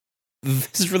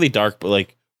 This is really dark, but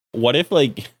like, what if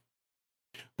like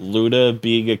Luna,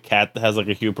 being a cat that has like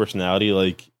a huge personality,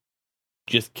 like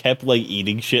just kept like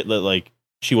eating shit that like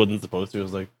she wasn't supposed to? It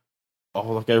was like,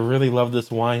 oh, look, I really love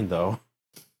this wine though.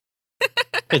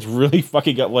 It's really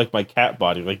fucking up like my cat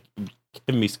body, like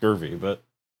giving me scurvy. But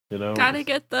you know? Gotta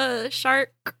get the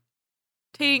Shark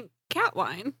Tank cat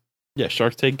wine. Yeah,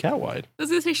 Shark Tank cat wine. I was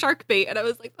gonna say shark bait, and I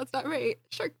was like, that's not right.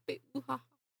 Shark bait. Ooh-ha.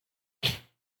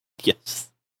 Yes.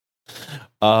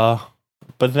 But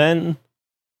then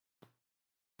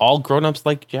all grown-ups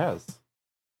like Jazz.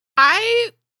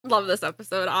 I love this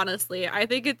episode, honestly. I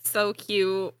think it's so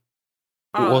cute.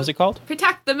 What was it called?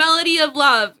 Protect the Melody of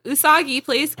Love. Usagi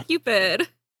plays Cupid.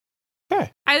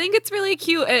 Okay. I think it's really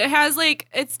cute. It has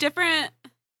it's different.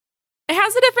 It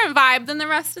has a different vibe than the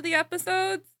rest of the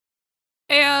episodes.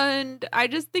 And I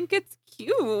just think it's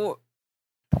cute.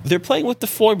 They're playing with the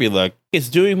formula. It's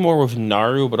doing more with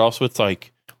Naru, but also it's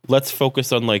like, let's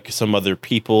focus on like some other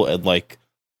people, and like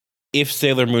if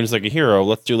Sailor Moon is like a hero,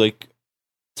 let's do like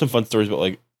some fun stories about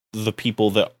like the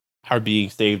people that are being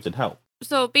saved and helped.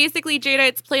 So basically,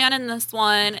 Jadeite's plan in this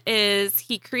one is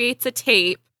he creates a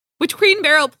tape, which Queen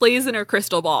Beryl plays in her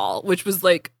crystal ball, which was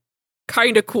like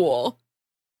kind of cool.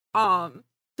 So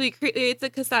he creates a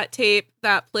cassette tape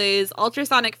that plays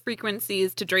ultrasonic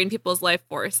frequencies to drain people's life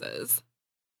forces.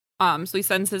 So he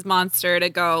sends his monster to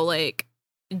go like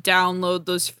download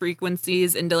those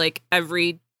frequencies into like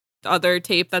every other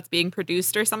tape that's being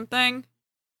produced or something.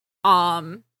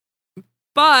 But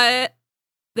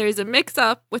there's a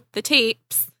mix-up with the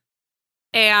tapes,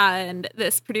 and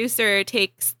this producer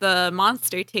takes the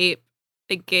monster tape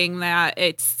thinking that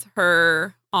it's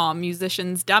her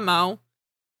musician's demo,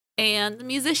 and the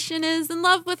musician is in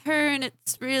love with her, and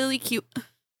it's really cute.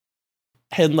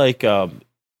 And like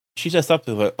she says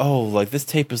something like, oh, like this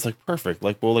tape is like perfect,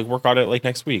 like we'll like work on it like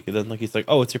next week. And then like he's like,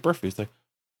 oh, it's your birthday. He's like,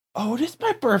 oh, it is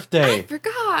my birthday. I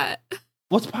forgot.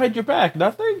 What's behind your back?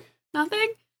 Nothing?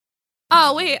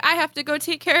 Oh, wait, I have to go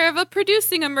take care of a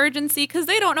producing emergency because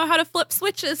they don't know how to flip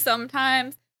switches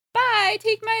sometimes. Bye,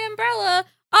 take my umbrella.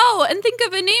 Oh, and think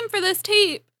of a name for this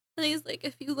tape. And he's like,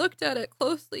 if you looked at it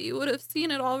closely, you would have seen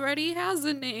it already has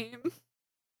a name.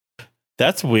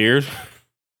 That's weird.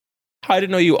 I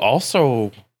didn't know you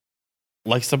also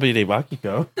like somebody named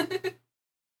Akiko.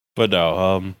 But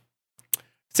no,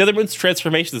 Sailor Moon's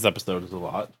transformation this episode is a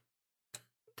lot.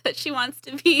 That she wants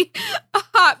to be a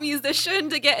hot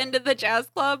musician to get into the jazz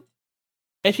club.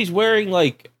 And she's wearing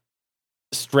like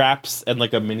straps and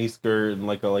like a mini skirt and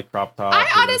like a like crop top.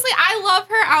 I love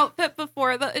her outfit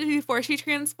before she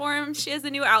transforms. She has a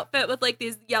new outfit with like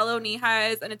these yellow knee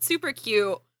highs, and it's super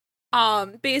cute.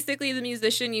 Basically the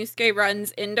musician Yusuke runs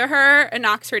into her and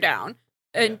knocks her down,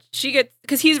 and she gets,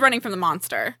 because he's running from the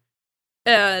monster,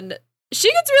 and she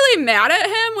gets really mad at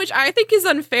him, which I think is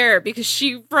unfair because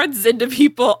she runs into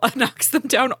people and knocks them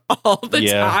down all the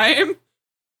time.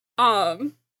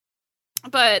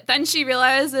 But then she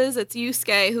realizes it's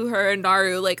Yusuke who her and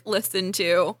Naru like listen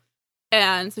to,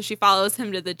 and so she follows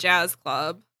him to the jazz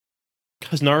club.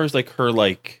 Because Naru's like her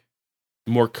like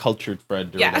more cultured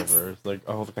friend or whatever. It's like,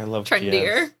 oh, like I love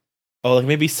trendier. Jazz. Oh, like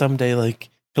maybe someday like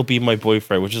he'll be my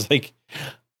boyfriend, which is like,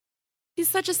 he's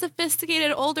such a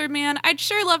sophisticated older man. I'd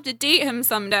sure love to date him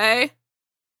someday.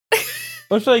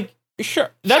 It's like, sure,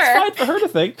 that's fine for her to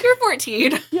think. You're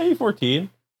 14. Yeah, you're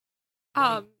 14.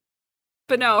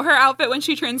 But no, her outfit when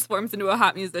she transforms into a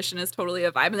hot musician is totally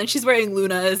a vibe. And then she's wearing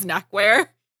Luna's neckwear.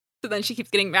 So then she keeps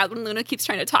getting mad when Luna keeps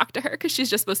trying to talk to her because she's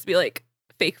just supposed to be like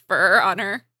fake fur on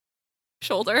her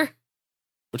shoulder.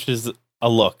 Which is a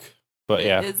look. But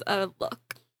yeah. It is a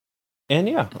look. And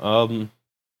yeah,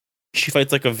 she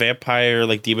fights like a vampire,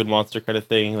 like demon monster kind of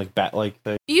thing, like bat-like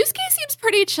thing. Yusuke seems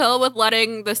pretty chill with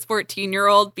letting this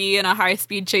 14-year-old be in a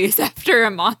high-speed chase after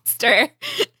a monster.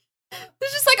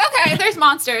 It's just like, okay, there's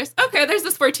monsters. Okay, there's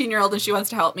this 14-year-old and she wants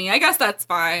to help me. I guess that's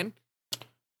fine.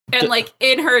 And like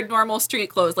in her normal street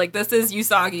clothes, like this is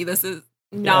Usagi. This is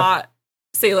not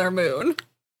Sailor Moon.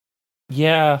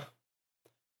 Yeah.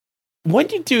 When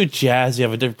you do jazz, you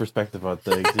have a different perspective on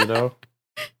things, you know?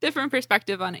 Different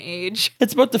perspective on age.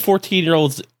 It's about the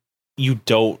 14-year-olds you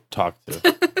don't talk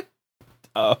to.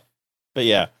 But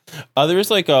yeah.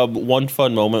 There's like one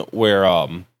fun moment where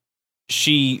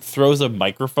she throws a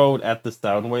microphone at the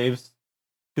sound waves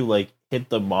to like hit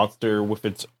the monster with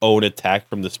its own attack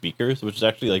from the speakers, which is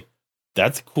actually like,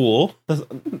 that's cool.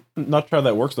 Not sure how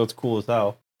that works, though. It's cool as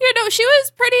hell. You know, she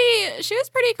was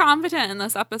pretty competent in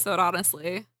this episode,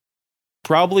 honestly.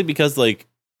 Probably because like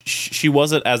she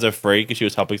wasn't as afraid because she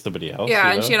was helping somebody else.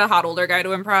 Yeah, and she had a hot older guy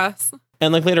to impress.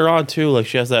 And like later on too, like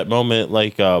she has that moment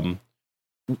like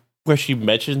where she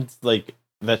mentions like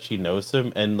that she knows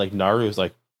him, and like Naru is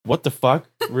like, what the fuck?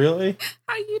 Really?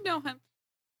 How you know him?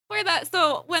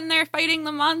 So when they're fighting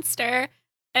the monster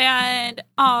and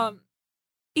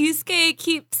Yusuke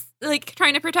keeps like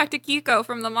trying to protect Akiko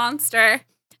from the monster,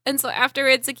 And so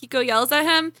afterwards, Akiko yells at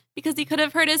him because he could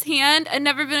have hurt his hand and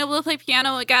never been able to play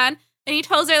piano again. And he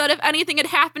tells her that if anything had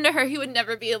happened to her, he would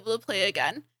never be able to play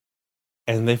again.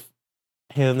 And they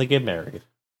get married.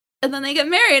 And then they get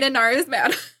married, and Naru's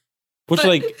mad. Which,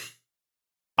 like,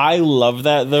 I love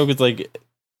that, though, because, like,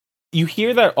 you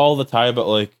hear that all the time about,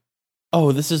 like,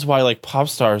 oh, this is why, like, pop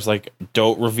stars, like,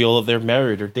 don't reveal that they're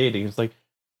married or dating. It's like,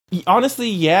 honestly,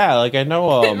 yeah, like, I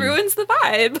know, it ruins the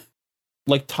vibe.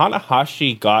 Like,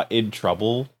 Tanahashi got in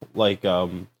trouble, like,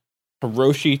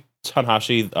 Hiroshi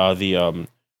Tanahashi, the,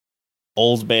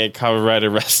 old man Kamen Rider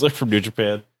wrestler from New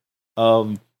Japan.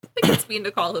 I think it's mean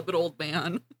to call him an old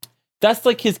man. That's,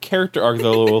 like, his character arc,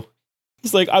 though.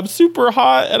 He's like, I'm super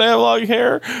hot and I have long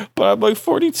hair, but I'm like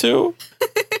 42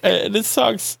 and it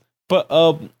sucks. But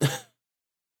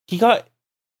he got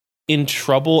in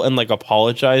trouble and like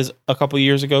apologized a couple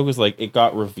years ago because like it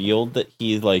got revealed that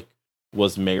he like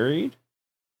was married,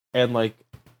 and like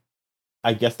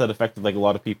I guess that affected like a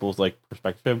lot of people's like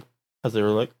perspective because they were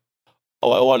like,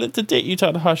 oh, I wanted to date you,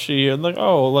 Tanahashi, and like,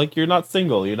 oh, like you're not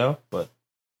single, you know? But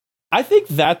I think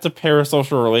that's a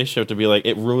parasocial relationship to be like,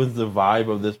 it ruins the vibe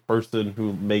of this person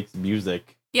who makes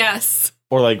music. Yes.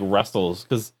 Or like wrestles.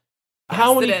 Because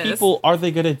how many people are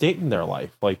they going to date in their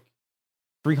life? Like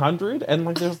 300? And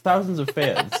like there's thousands of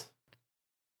fans.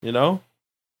 You know?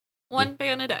 One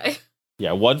fan a day.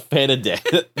 Yeah, one fan a day.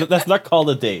 That's not called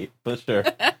a date, but sure.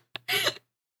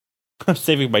 I'm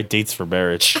saving my dates for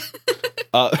marriage.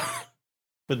 But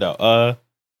no,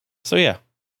 so yeah.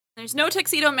 There's no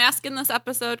tuxedo mask in this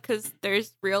episode because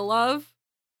there's real love.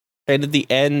 And at the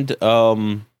end,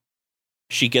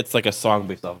 she gets like a song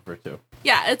based off of her too.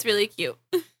 Yeah, it's really cute.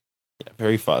 Yeah,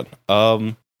 very fun.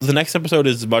 The next episode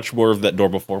is much more of that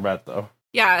normal format though.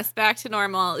 Yes, back to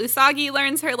normal. Usagi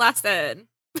learns her lesson.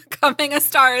 Becoming a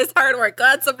star is hard work.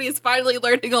 Glad somebody's finally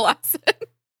learning a lesson.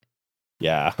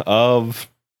 Yeah.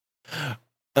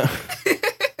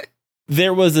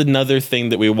 There was another thing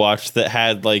that we watched that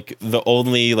had like the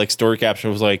only like story caption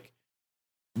was like,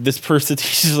 this person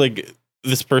teaches like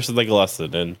this person like a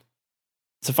lesson, and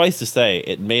suffice to say,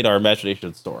 it made our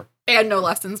imagination soar. And no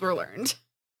lessons were learned.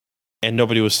 And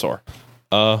nobody was sore.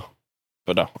 But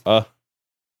no.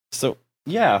 So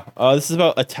yeah, this is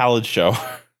about a talent show,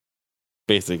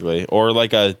 basically, or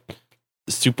like a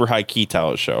super high key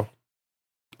talent show,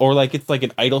 or like it's like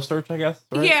an idol search, I guess.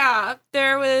 Right? Yeah,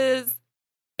 there was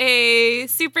a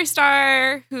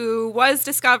superstar who was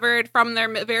discovered from their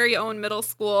very own middle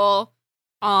school,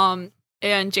 and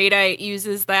Jadeite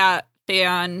uses that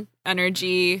fan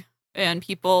energy and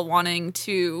people wanting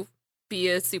to be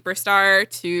a superstar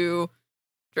to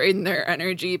drain their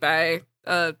energy by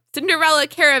a Cinderella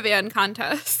caravan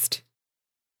contest.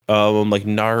 Like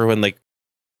Naru and like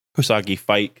Usagi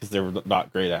fight because they were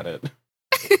not great at it.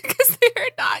 Because they're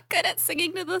not good at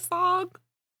singing to the song.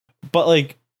 But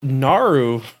like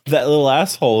Naru, that little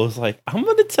asshole, is like, I'm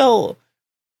gonna tell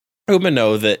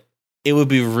Umino that it would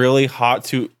be really hot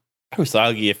to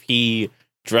Usagi if he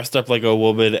dressed up like a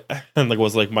woman and like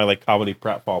was like my like comedy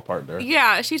pratfall partner.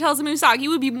 Yeah, she tells him Usagi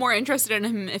would be more interested in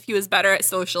him if he was better at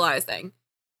socializing,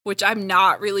 which I'm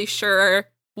not really sure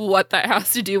what that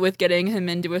has to do with getting him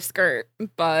into a skirt,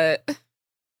 but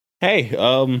hey,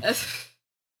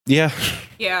 yeah.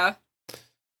 Yeah.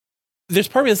 There's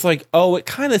part of me that's like, oh, it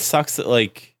kind of sucks that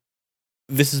like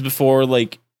this is before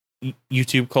like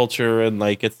YouTube culture and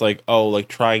like it's like, oh, like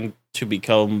trying to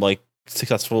become like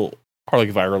successful or like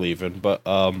viral even, but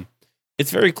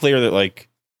it's very clear that like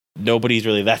nobody's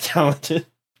really that talented.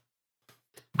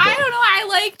 But I don't know.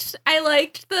 I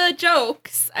liked the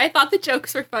jokes. I thought the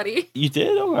jokes were funny. you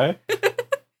did? Okay.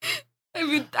 I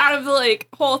mean, out of the like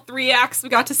whole 3 acts, we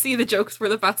got to see the jokes were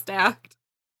the best act.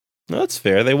 No, that's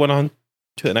fair. They went on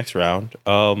to the next round.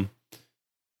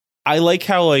 I like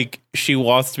how like she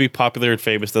wants to be popular and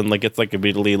famous, then like it's like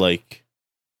immediately like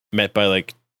met by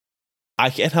like, I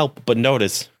can't help but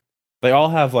notice they all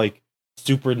have like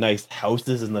super nice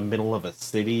houses in the middle of a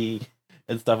city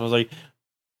and stuff. I was like,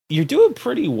 you're doing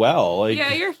pretty well. Like,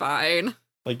 yeah, you're fine.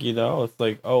 Like, you know, it's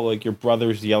like, oh, like your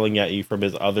brother's yelling at you from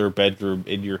his other bedroom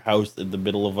in your house in the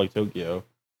middle of like Tokyo.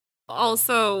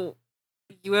 Also,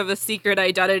 you have a secret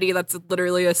identity that's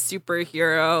literally a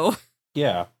superhero.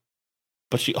 Yeah.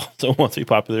 But she also wants to be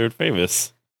popular and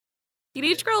famous.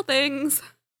 Teenage girl things.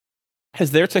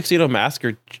 Has their tuxedo mask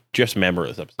or just Mamoru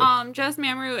this episode? Just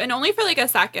Mamoru, and only for like a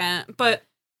second. But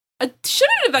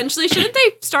shouldn't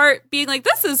they start being like,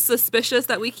 this is suspicious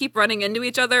that we keep running into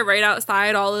each other right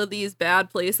outside all of these bad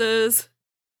places?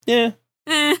 Yeah.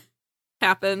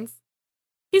 Happens.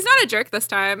 He's not a jerk this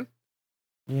time.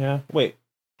 Yeah. Wait,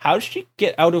 how did she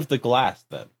get out of the glass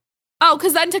then? Oh,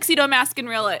 because then Tuxedo Mask in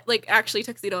real life, like actually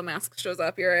Tuxedo Mask shows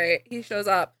up. You're right. He shows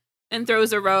up and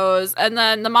throws a rose, and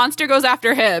then the monster goes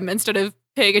after him instead of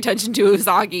paying attention to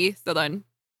Usagi. So then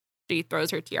she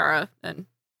throws her tiara and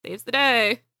saves the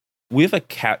day. We have a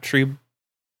cat tree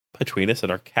between us,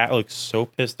 and our cat looks so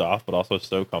pissed off, but also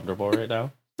so comfortable right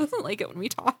now. Doesn't like it when we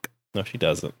talk. No, she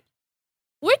doesn't.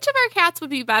 Which of our cats would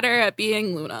be better at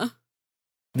being Luna?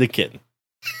 The kitten.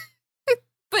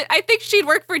 But I think she'd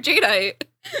work for Jadeite.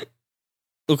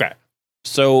 Okay.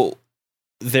 So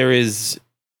there is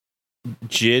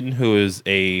Jin, who is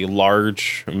a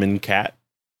large min cat.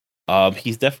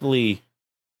 He's definitely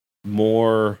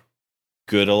more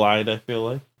good aligned, I feel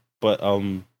like. But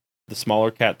the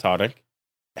smaller cat, Tonic,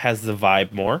 has the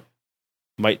vibe more.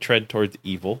 Might tread towards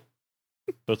evil.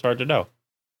 So it's hard to know.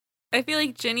 I feel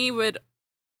like Ginny would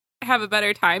have a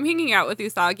better time hanging out with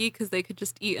Usagi because they could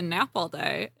just eat and nap all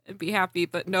day and be happy,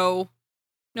 but no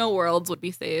worlds would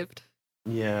be saved.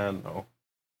 Yeah, no.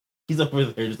 He's over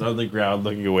there just on the ground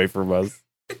looking away from us.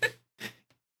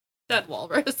 Dead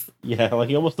walrus. Yeah, like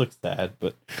he almost looks sad,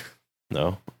 but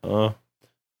no.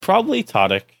 Probably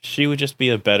Tonic. She would just be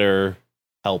a better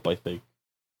help, I think.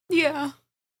 Yeah.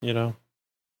 You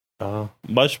know?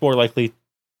 Much more likely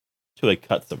to like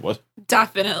cut someone.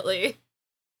 Definitely.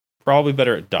 Probably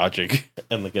better at dodging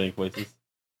and like getting places.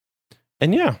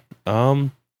 And yeah.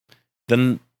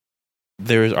 Then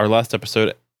there's our last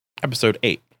episode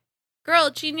 8.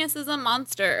 Girl Genius is a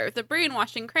Monster. The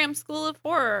Brainwashing Cram School of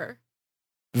Horror.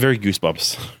 Very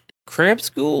Goosebumps. Cram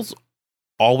School's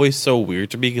always so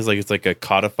weird to me because like it's like a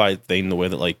codified thing the way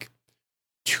that like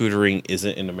tutoring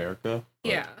isn't in America.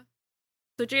 Yeah.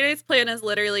 So Jadeite's plan is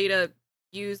literally to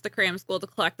use the Cram School to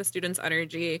collect the students'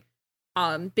 energy.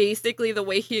 Basically the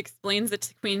way he explains it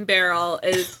to Queen Beryl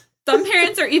is some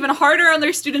parents are even harder on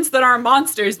their students than our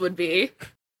monsters would be.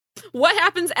 What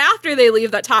happens after they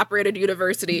leave that top-rated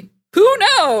university? Who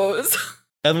knows?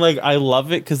 And like I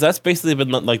love it because that's basically been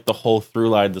like the whole through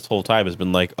line this whole time has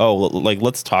been like, oh, like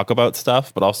let's talk about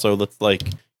stuff, but also let's like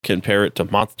compare it to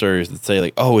monsters and say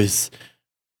like, oh, is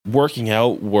working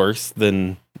out worse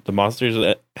than the monsters?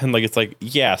 And like it's like,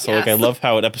 yeah. So Yes. like I love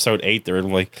how in episode 8 they're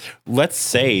like, let's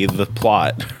say the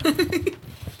plot.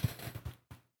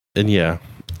 And yeah,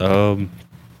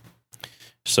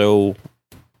 so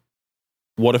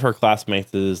one of her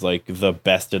classmates is like the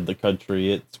best in the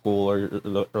country at school or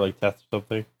like tests or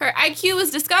something. Her IQ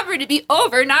was discovered to be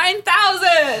over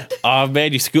 9,000. Oh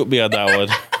man, you scooped me on that one.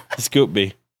 You scooped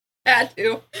me. Had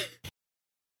to.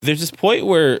 There's this point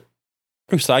where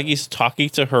Usagi's talking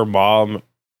to her mom,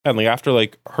 and like after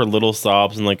like her little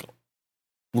sobs and like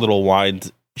little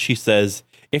whines, she says,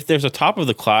 "If there's a top of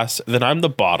the class, then I'm the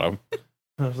bottom."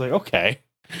 I was like, okay,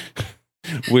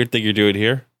 weird thing you're doing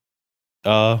here.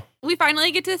 We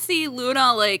finally get to see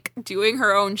Luna like doing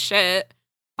her own shit.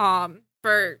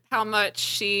 For how much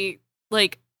she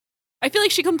like, I feel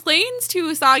like she complains to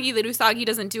Usagi that Usagi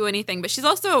doesn't do anything, but she's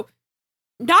also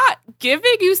not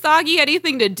giving Usagi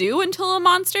anything to do until a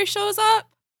monster shows up.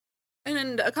 And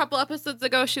then a couple episodes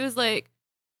ago, she was like,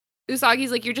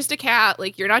 Usagi's like, you're just a cat.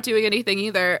 Like, you're not doing anything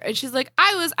either. And she's like,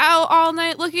 I was out all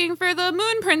night looking for the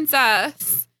moon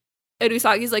princess. And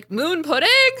Usagi's like, moon pudding?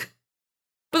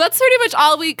 But that's pretty much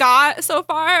all we got so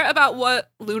far about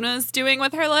what Luna's doing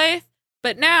with her life.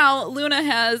 But now Luna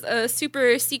has a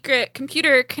super secret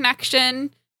computer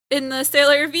connection in the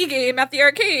Sailor V game at the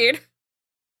arcade.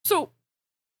 So,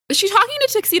 is she talking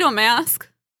to Tuxedo Mask?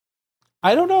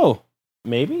 I don't know.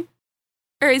 Maybe?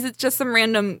 Or is it just some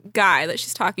random guy that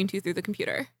she's talking to through the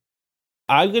computer?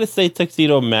 I'm gonna say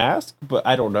Tuxedo Mask, but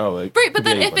I don't know. Right, but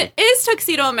then if it is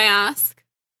Tuxedo Mask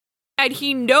and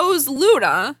he knows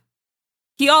Luna,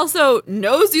 he also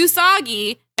knows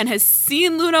Usagi and has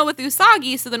seen Luna with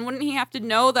Usagi, so then wouldn't he have to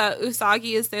know that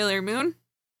Usagi is Sailor Moon?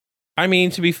 I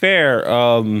mean, to be fair,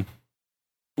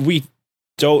 we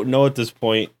don't know at this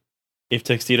point if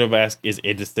Tuxedo Mask is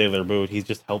into Sailor Moon. He's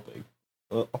just helping.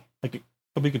 Like, it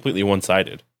could be completely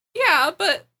one-sided. Yeah,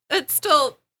 but it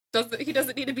still he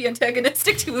doesn't need to be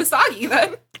antagonistic to Usagi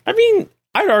then. I mean,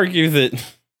 I'd argue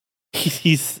that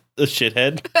he's a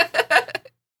shithead,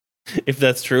 if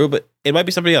that's true, but it might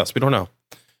be somebody else. We don't know.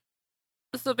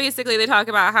 So basically, they talk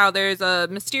about how there's a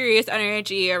mysterious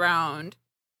energy around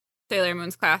Sailor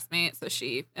Moon's classmate, so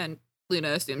she and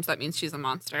Luna assumes that means she's a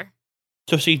monster.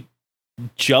 So she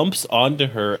jumps onto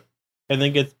her and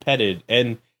then gets petted.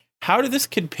 And how did this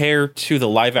compare to the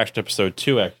live action episode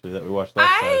 2, actually, that we watched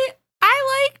last time?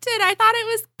 I liked it. I thought it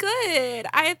was good.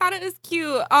 I thought it was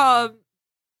cute.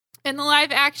 In the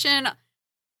live action,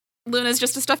 Luna's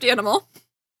just a stuffed animal.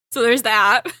 So there's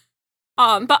that.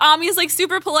 But Ami's like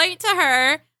super polite to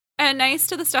her and nice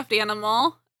to the stuffed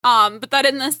animal. But then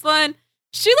in this one,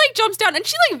 she like jumps down and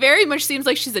she like very much seems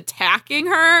like she's attacking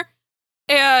her.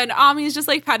 And Ami's just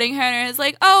like petting her and is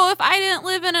like, oh, if I didn't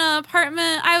live in an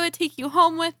apartment, I would take you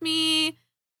home with me.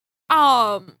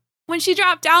 When she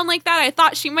dropped down like that, I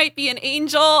thought she might be an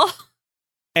angel.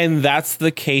 And that's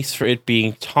the case for it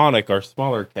being Tonic, our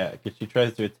smaller cat, because she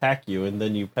tries to attack you and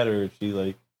then you pet her and she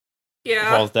like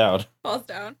falls down.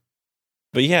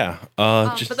 But yeah,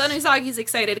 but then Usagi's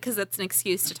excited because it's an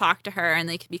excuse to talk to her and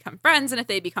they can become friends. And if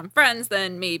they become friends,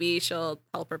 then maybe she'll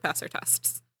help her pass her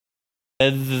tests.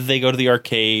 And they go to the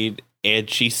arcade and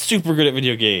she's super good at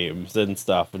video games and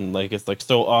stuff. And like, it's like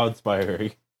so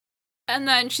awe-inspiring. And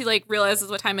then she like realizes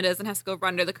what time it is and has to go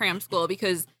run to the cram school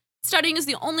because studying is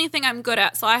the only thing I'm good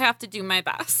at. So I have to do my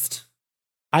best.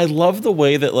 I love the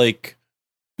way that like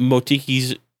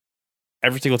Motiki's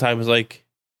every single time is like,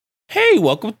 hey,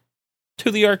 welcome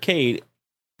to the arcade.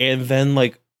 And then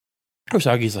like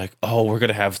Usagi's like, oh, we're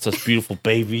gonna have such beautiful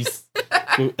babies.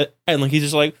 And like he's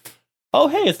just like, oh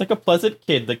hey, it's like a pleasant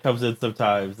kid that comes in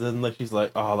sometimes. And like she's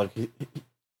like, oh, like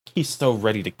he's so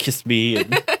ready to kiss me.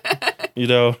 And you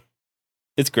know,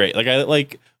 it's great. Like I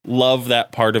like love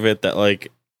that part of it that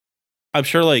like I'm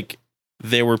sure like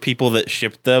there were people that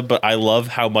shipped them, but I love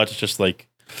how much just like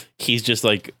he's just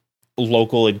like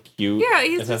local and cute. Yeah,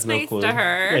 he's just nice to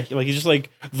her. Yeah, like he's just like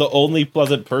the only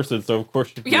pleasant person, so of course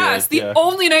she'd be the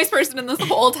only nice person in this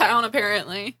whole town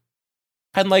apparently.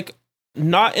 And like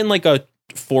not in like a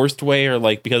forced way or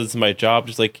like because it's my job,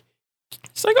 just like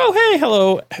it's like, oh hey,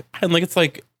 hello. And like it's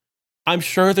like I'm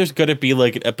sure there's gonna be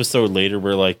like an episode later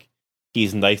where like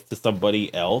he's nice to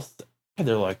somebody else and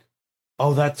they're like,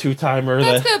 oh, that two-timer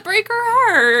that's gonna break her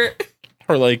heart.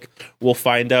 Or like we'll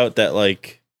find out that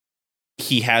like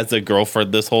he has a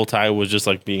girlfriend this whole time, was just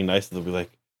like being nice, and they'll be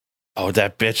like, oh,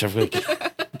 that bitch, I'm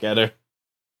gonna get her.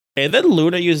 And then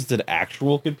Luna uses an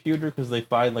actual computer because they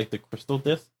find like the crystal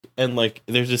disc, and like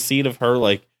there's a scene of her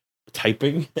like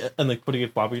typing and like putting in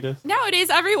floppy disk. Nowadays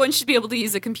everyone should be able to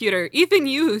use a computer, even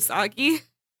you, Usagi.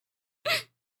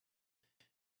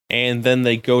 And then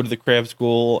they go to the crab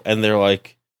school and they're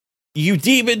like, you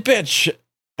demon bitch.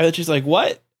 And then she's like,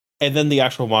 what? And then the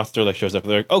actual monster like shows up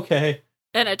and they're like, okay.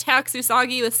 And attacks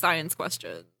Usagi with science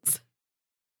questions.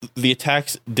 The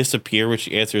attacks disappear when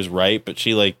she answers right, but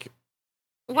she like,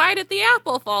 why did the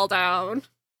apple fall down?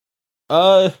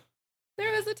 There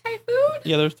was a typhoon?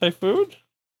 Yeah, there's typhoon.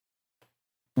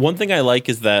 One thing I like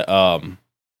is that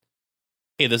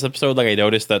in this episode, like I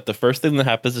noticed that the first thing that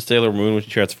happens to Sailor Moon when she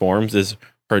transforms is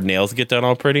her nails get done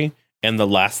all pretty, and the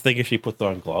last thing is she puts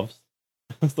on gloves.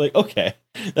 It's like, okay,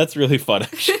 that's really fun.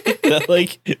 That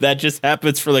like that just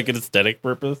happens for like an aesthetic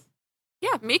purpose.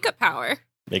 Yeah, makeup power.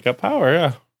 Makeup power,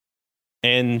 yeah.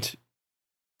 And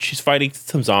she's fighting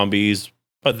some zombies,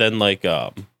 but then like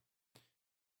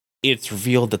it's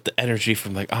revealed that the energy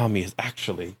from like Ami is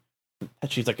actually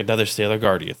that she's like another Sailor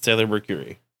Guardian, Sailor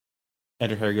Mercury.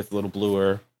 And her hair gets a little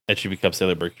bluer, and she becomes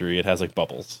Sailor Mercury. It has like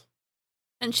bubbles.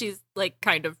 And she's like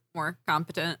kind of more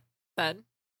competent than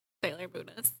Sailor Moon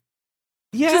is.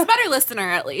 Yeah. She's a better listener,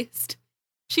 at least.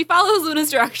 She follows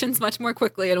Luna's directions much more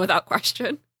quickly and without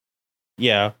question.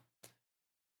 Yeah.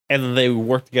 And then they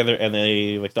work together and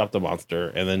they like stop the monster.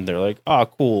 And then they're like, oh,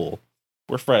 cool.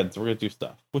 We're friends. We're going to do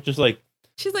stuff. Which is like...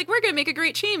 She's like, we're going to make a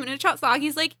great team. And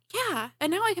Usagi's like, yeah,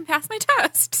 and now I can pass my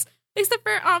tests. Except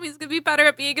for Ami's going to be better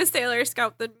at being a Sailor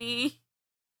Scout than me.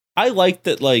 I like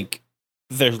that, like,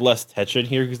 there's less tension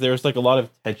here because there's like a lot of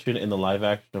tension in the live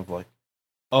action of like,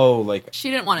 oh, like she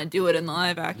didn't want to do it in the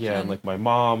live action. Yeah, and like my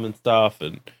mom and stuff,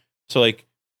 and so like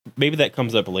maybe that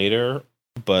comes up later,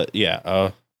 but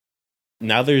yeah,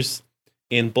 now there's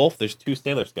there's two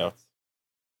Sailor Scouts.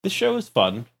 This show is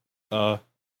fun.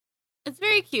 It's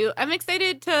very cute. I'm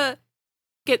excited to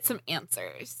get some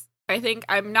answers. I think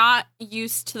I'm not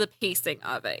used to the pacing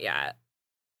of it yet,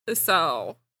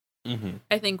 so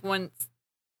I think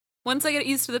once I get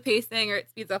used to the pacing or it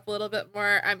speeds up a little bit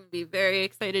more, I'm going to be very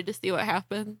excited to see what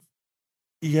happens.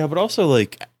 Yeah, but also,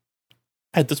 like,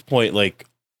 at this point, like,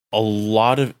 a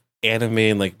lot of anime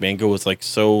and, like, manga was, like,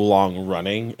 so long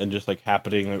running and just, like,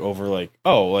 happening, like, over, like,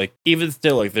 oh, like, even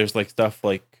still, like, there's, like, stuff,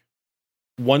 like,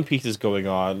 One Piece is going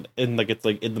on, and, like, it's,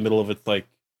 like, in the middle of its, like,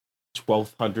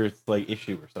 1200th, like,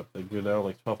 issue or something, you know?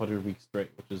 Like, 1200 weeks straight,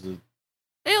 which is...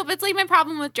 Ew, but it's, like, my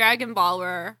problem with Dragon Ball,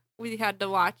 where we had to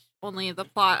watch only the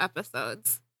plot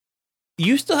episodes.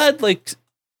 You still had like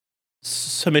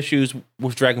some issues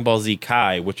with Dragon Ball Z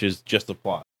Kai, which is just the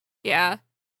plot. Yeah,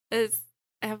 I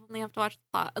only have to watch the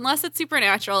plot unless it's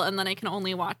Supernatural, and then I can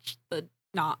only watch the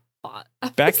not plot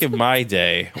episodes. Back in my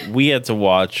day, we had to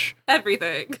watch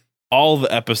everything. all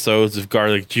the episodes of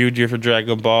Garlic Jr. for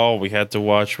Dragon Ball. We had to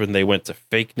watch when they went to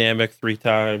fake Namek 3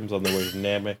 times on the way to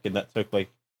Namek, and that took like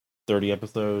 30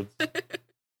 episodes.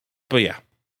 But yeah,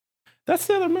 that's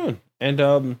Sailor Moon.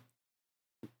 And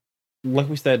like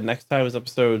we said, next time is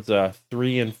episodes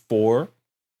 3 and 4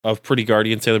 of Pretty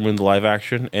Guardian Sailor Moon the live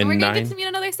action, and we're gonna 9 get to meet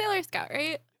another Sailor Scout,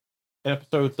 right?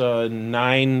 episodes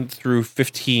 9 through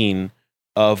 15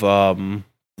 of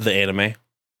the anime.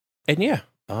 And yeah,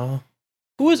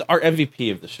 who is our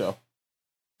MVP of the show?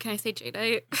 Can I say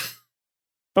Jadeite?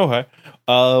 Okay.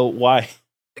 Why?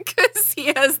 Because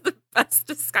he has the best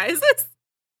disguises.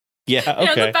 Yeah, And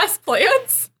okay. the best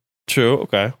plans. True,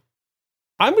 okay.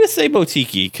 I'm going to say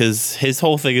Motiki, because his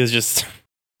whole thing is just,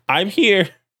 I'm here.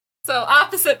 So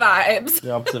opposite vibes.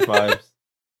 The opposite vibes.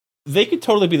 They could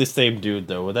totally be the same dude,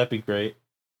 though. Would that be great?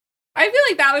 I feel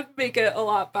like that would make it a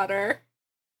lot better.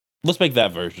 Let's make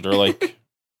that version. Or, like,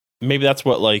 maybe that's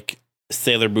what, like,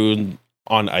 Sailor Moon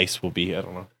on ice will be. I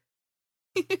don't know.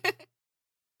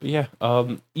 Yeah.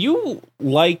 You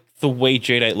like the way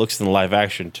Jadeite looks in the live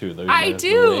action, too, though. I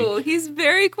do. He's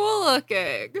very cool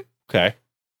looking. Okay.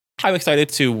 I'm excited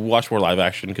to watch more live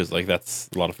action, because, like, that's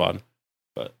a lot of fun.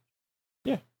 But,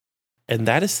 yeah. And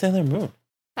that is Sailor Moon.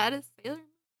 That is Sailor Moon.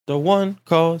 The one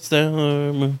called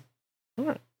Sailor Moon. All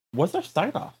right. What's our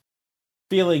sign off?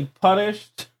 Feeling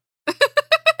punished?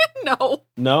 No.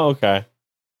 No? Okay.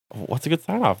 What's a good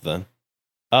sign off then?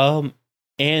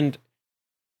 And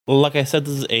like I said,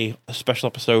 this is a special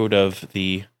episode of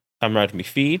the Kamen Rider Me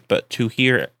feed, but to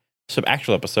hear some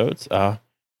actual episodes,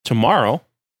 tomorrow,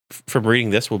 from reading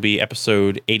this, will be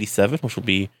episode 87, which will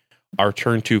be our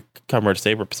turn to Kamen Rider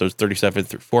Saber, episodes 37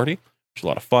 through 40, which is a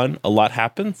lot of fun. A lot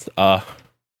happens.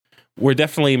 We're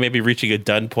definitely maybe reaching a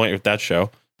done point with that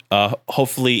show.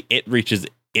 Hopefully it reaches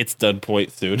its done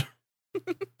point soon.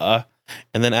 And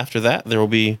then after that, there will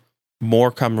be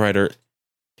more Kamen Rider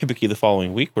Hibiki the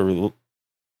following week, where we'll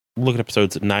look at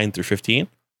episodes 9 through 15.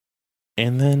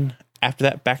 And then after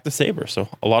that, back to Saber. So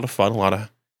a lot of fun, a lot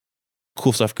of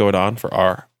cool stuff going on for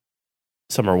our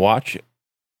summer watch.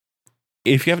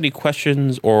 If you have any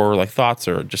questions or like thoughts,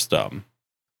 or just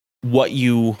what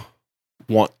you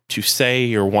want to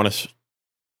say or want us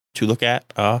to look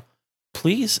at,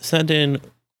 please send in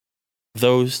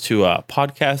those to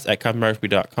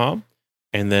podcast@kamenridersme.com,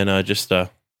 and then just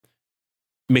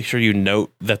make sure you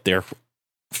note that they're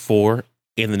for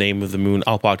In the Name of the Moon,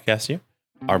 I'll podcast you,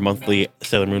 our monthly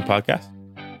Sailor Moon podcast.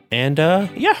 And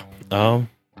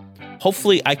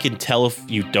hopefully I can tell if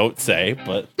you don't say,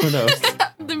 but who knows.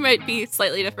 There might be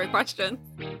slightly different questions.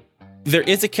 There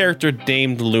is a character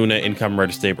named Luna in Kamen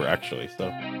Rider Saber, actually, so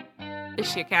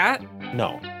Is she a cat?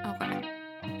 no. Okay.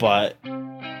 But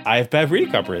I have bad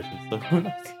reading comprehension, so who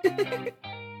knows?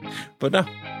 But no.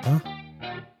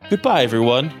 Goodbye,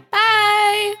 everyone.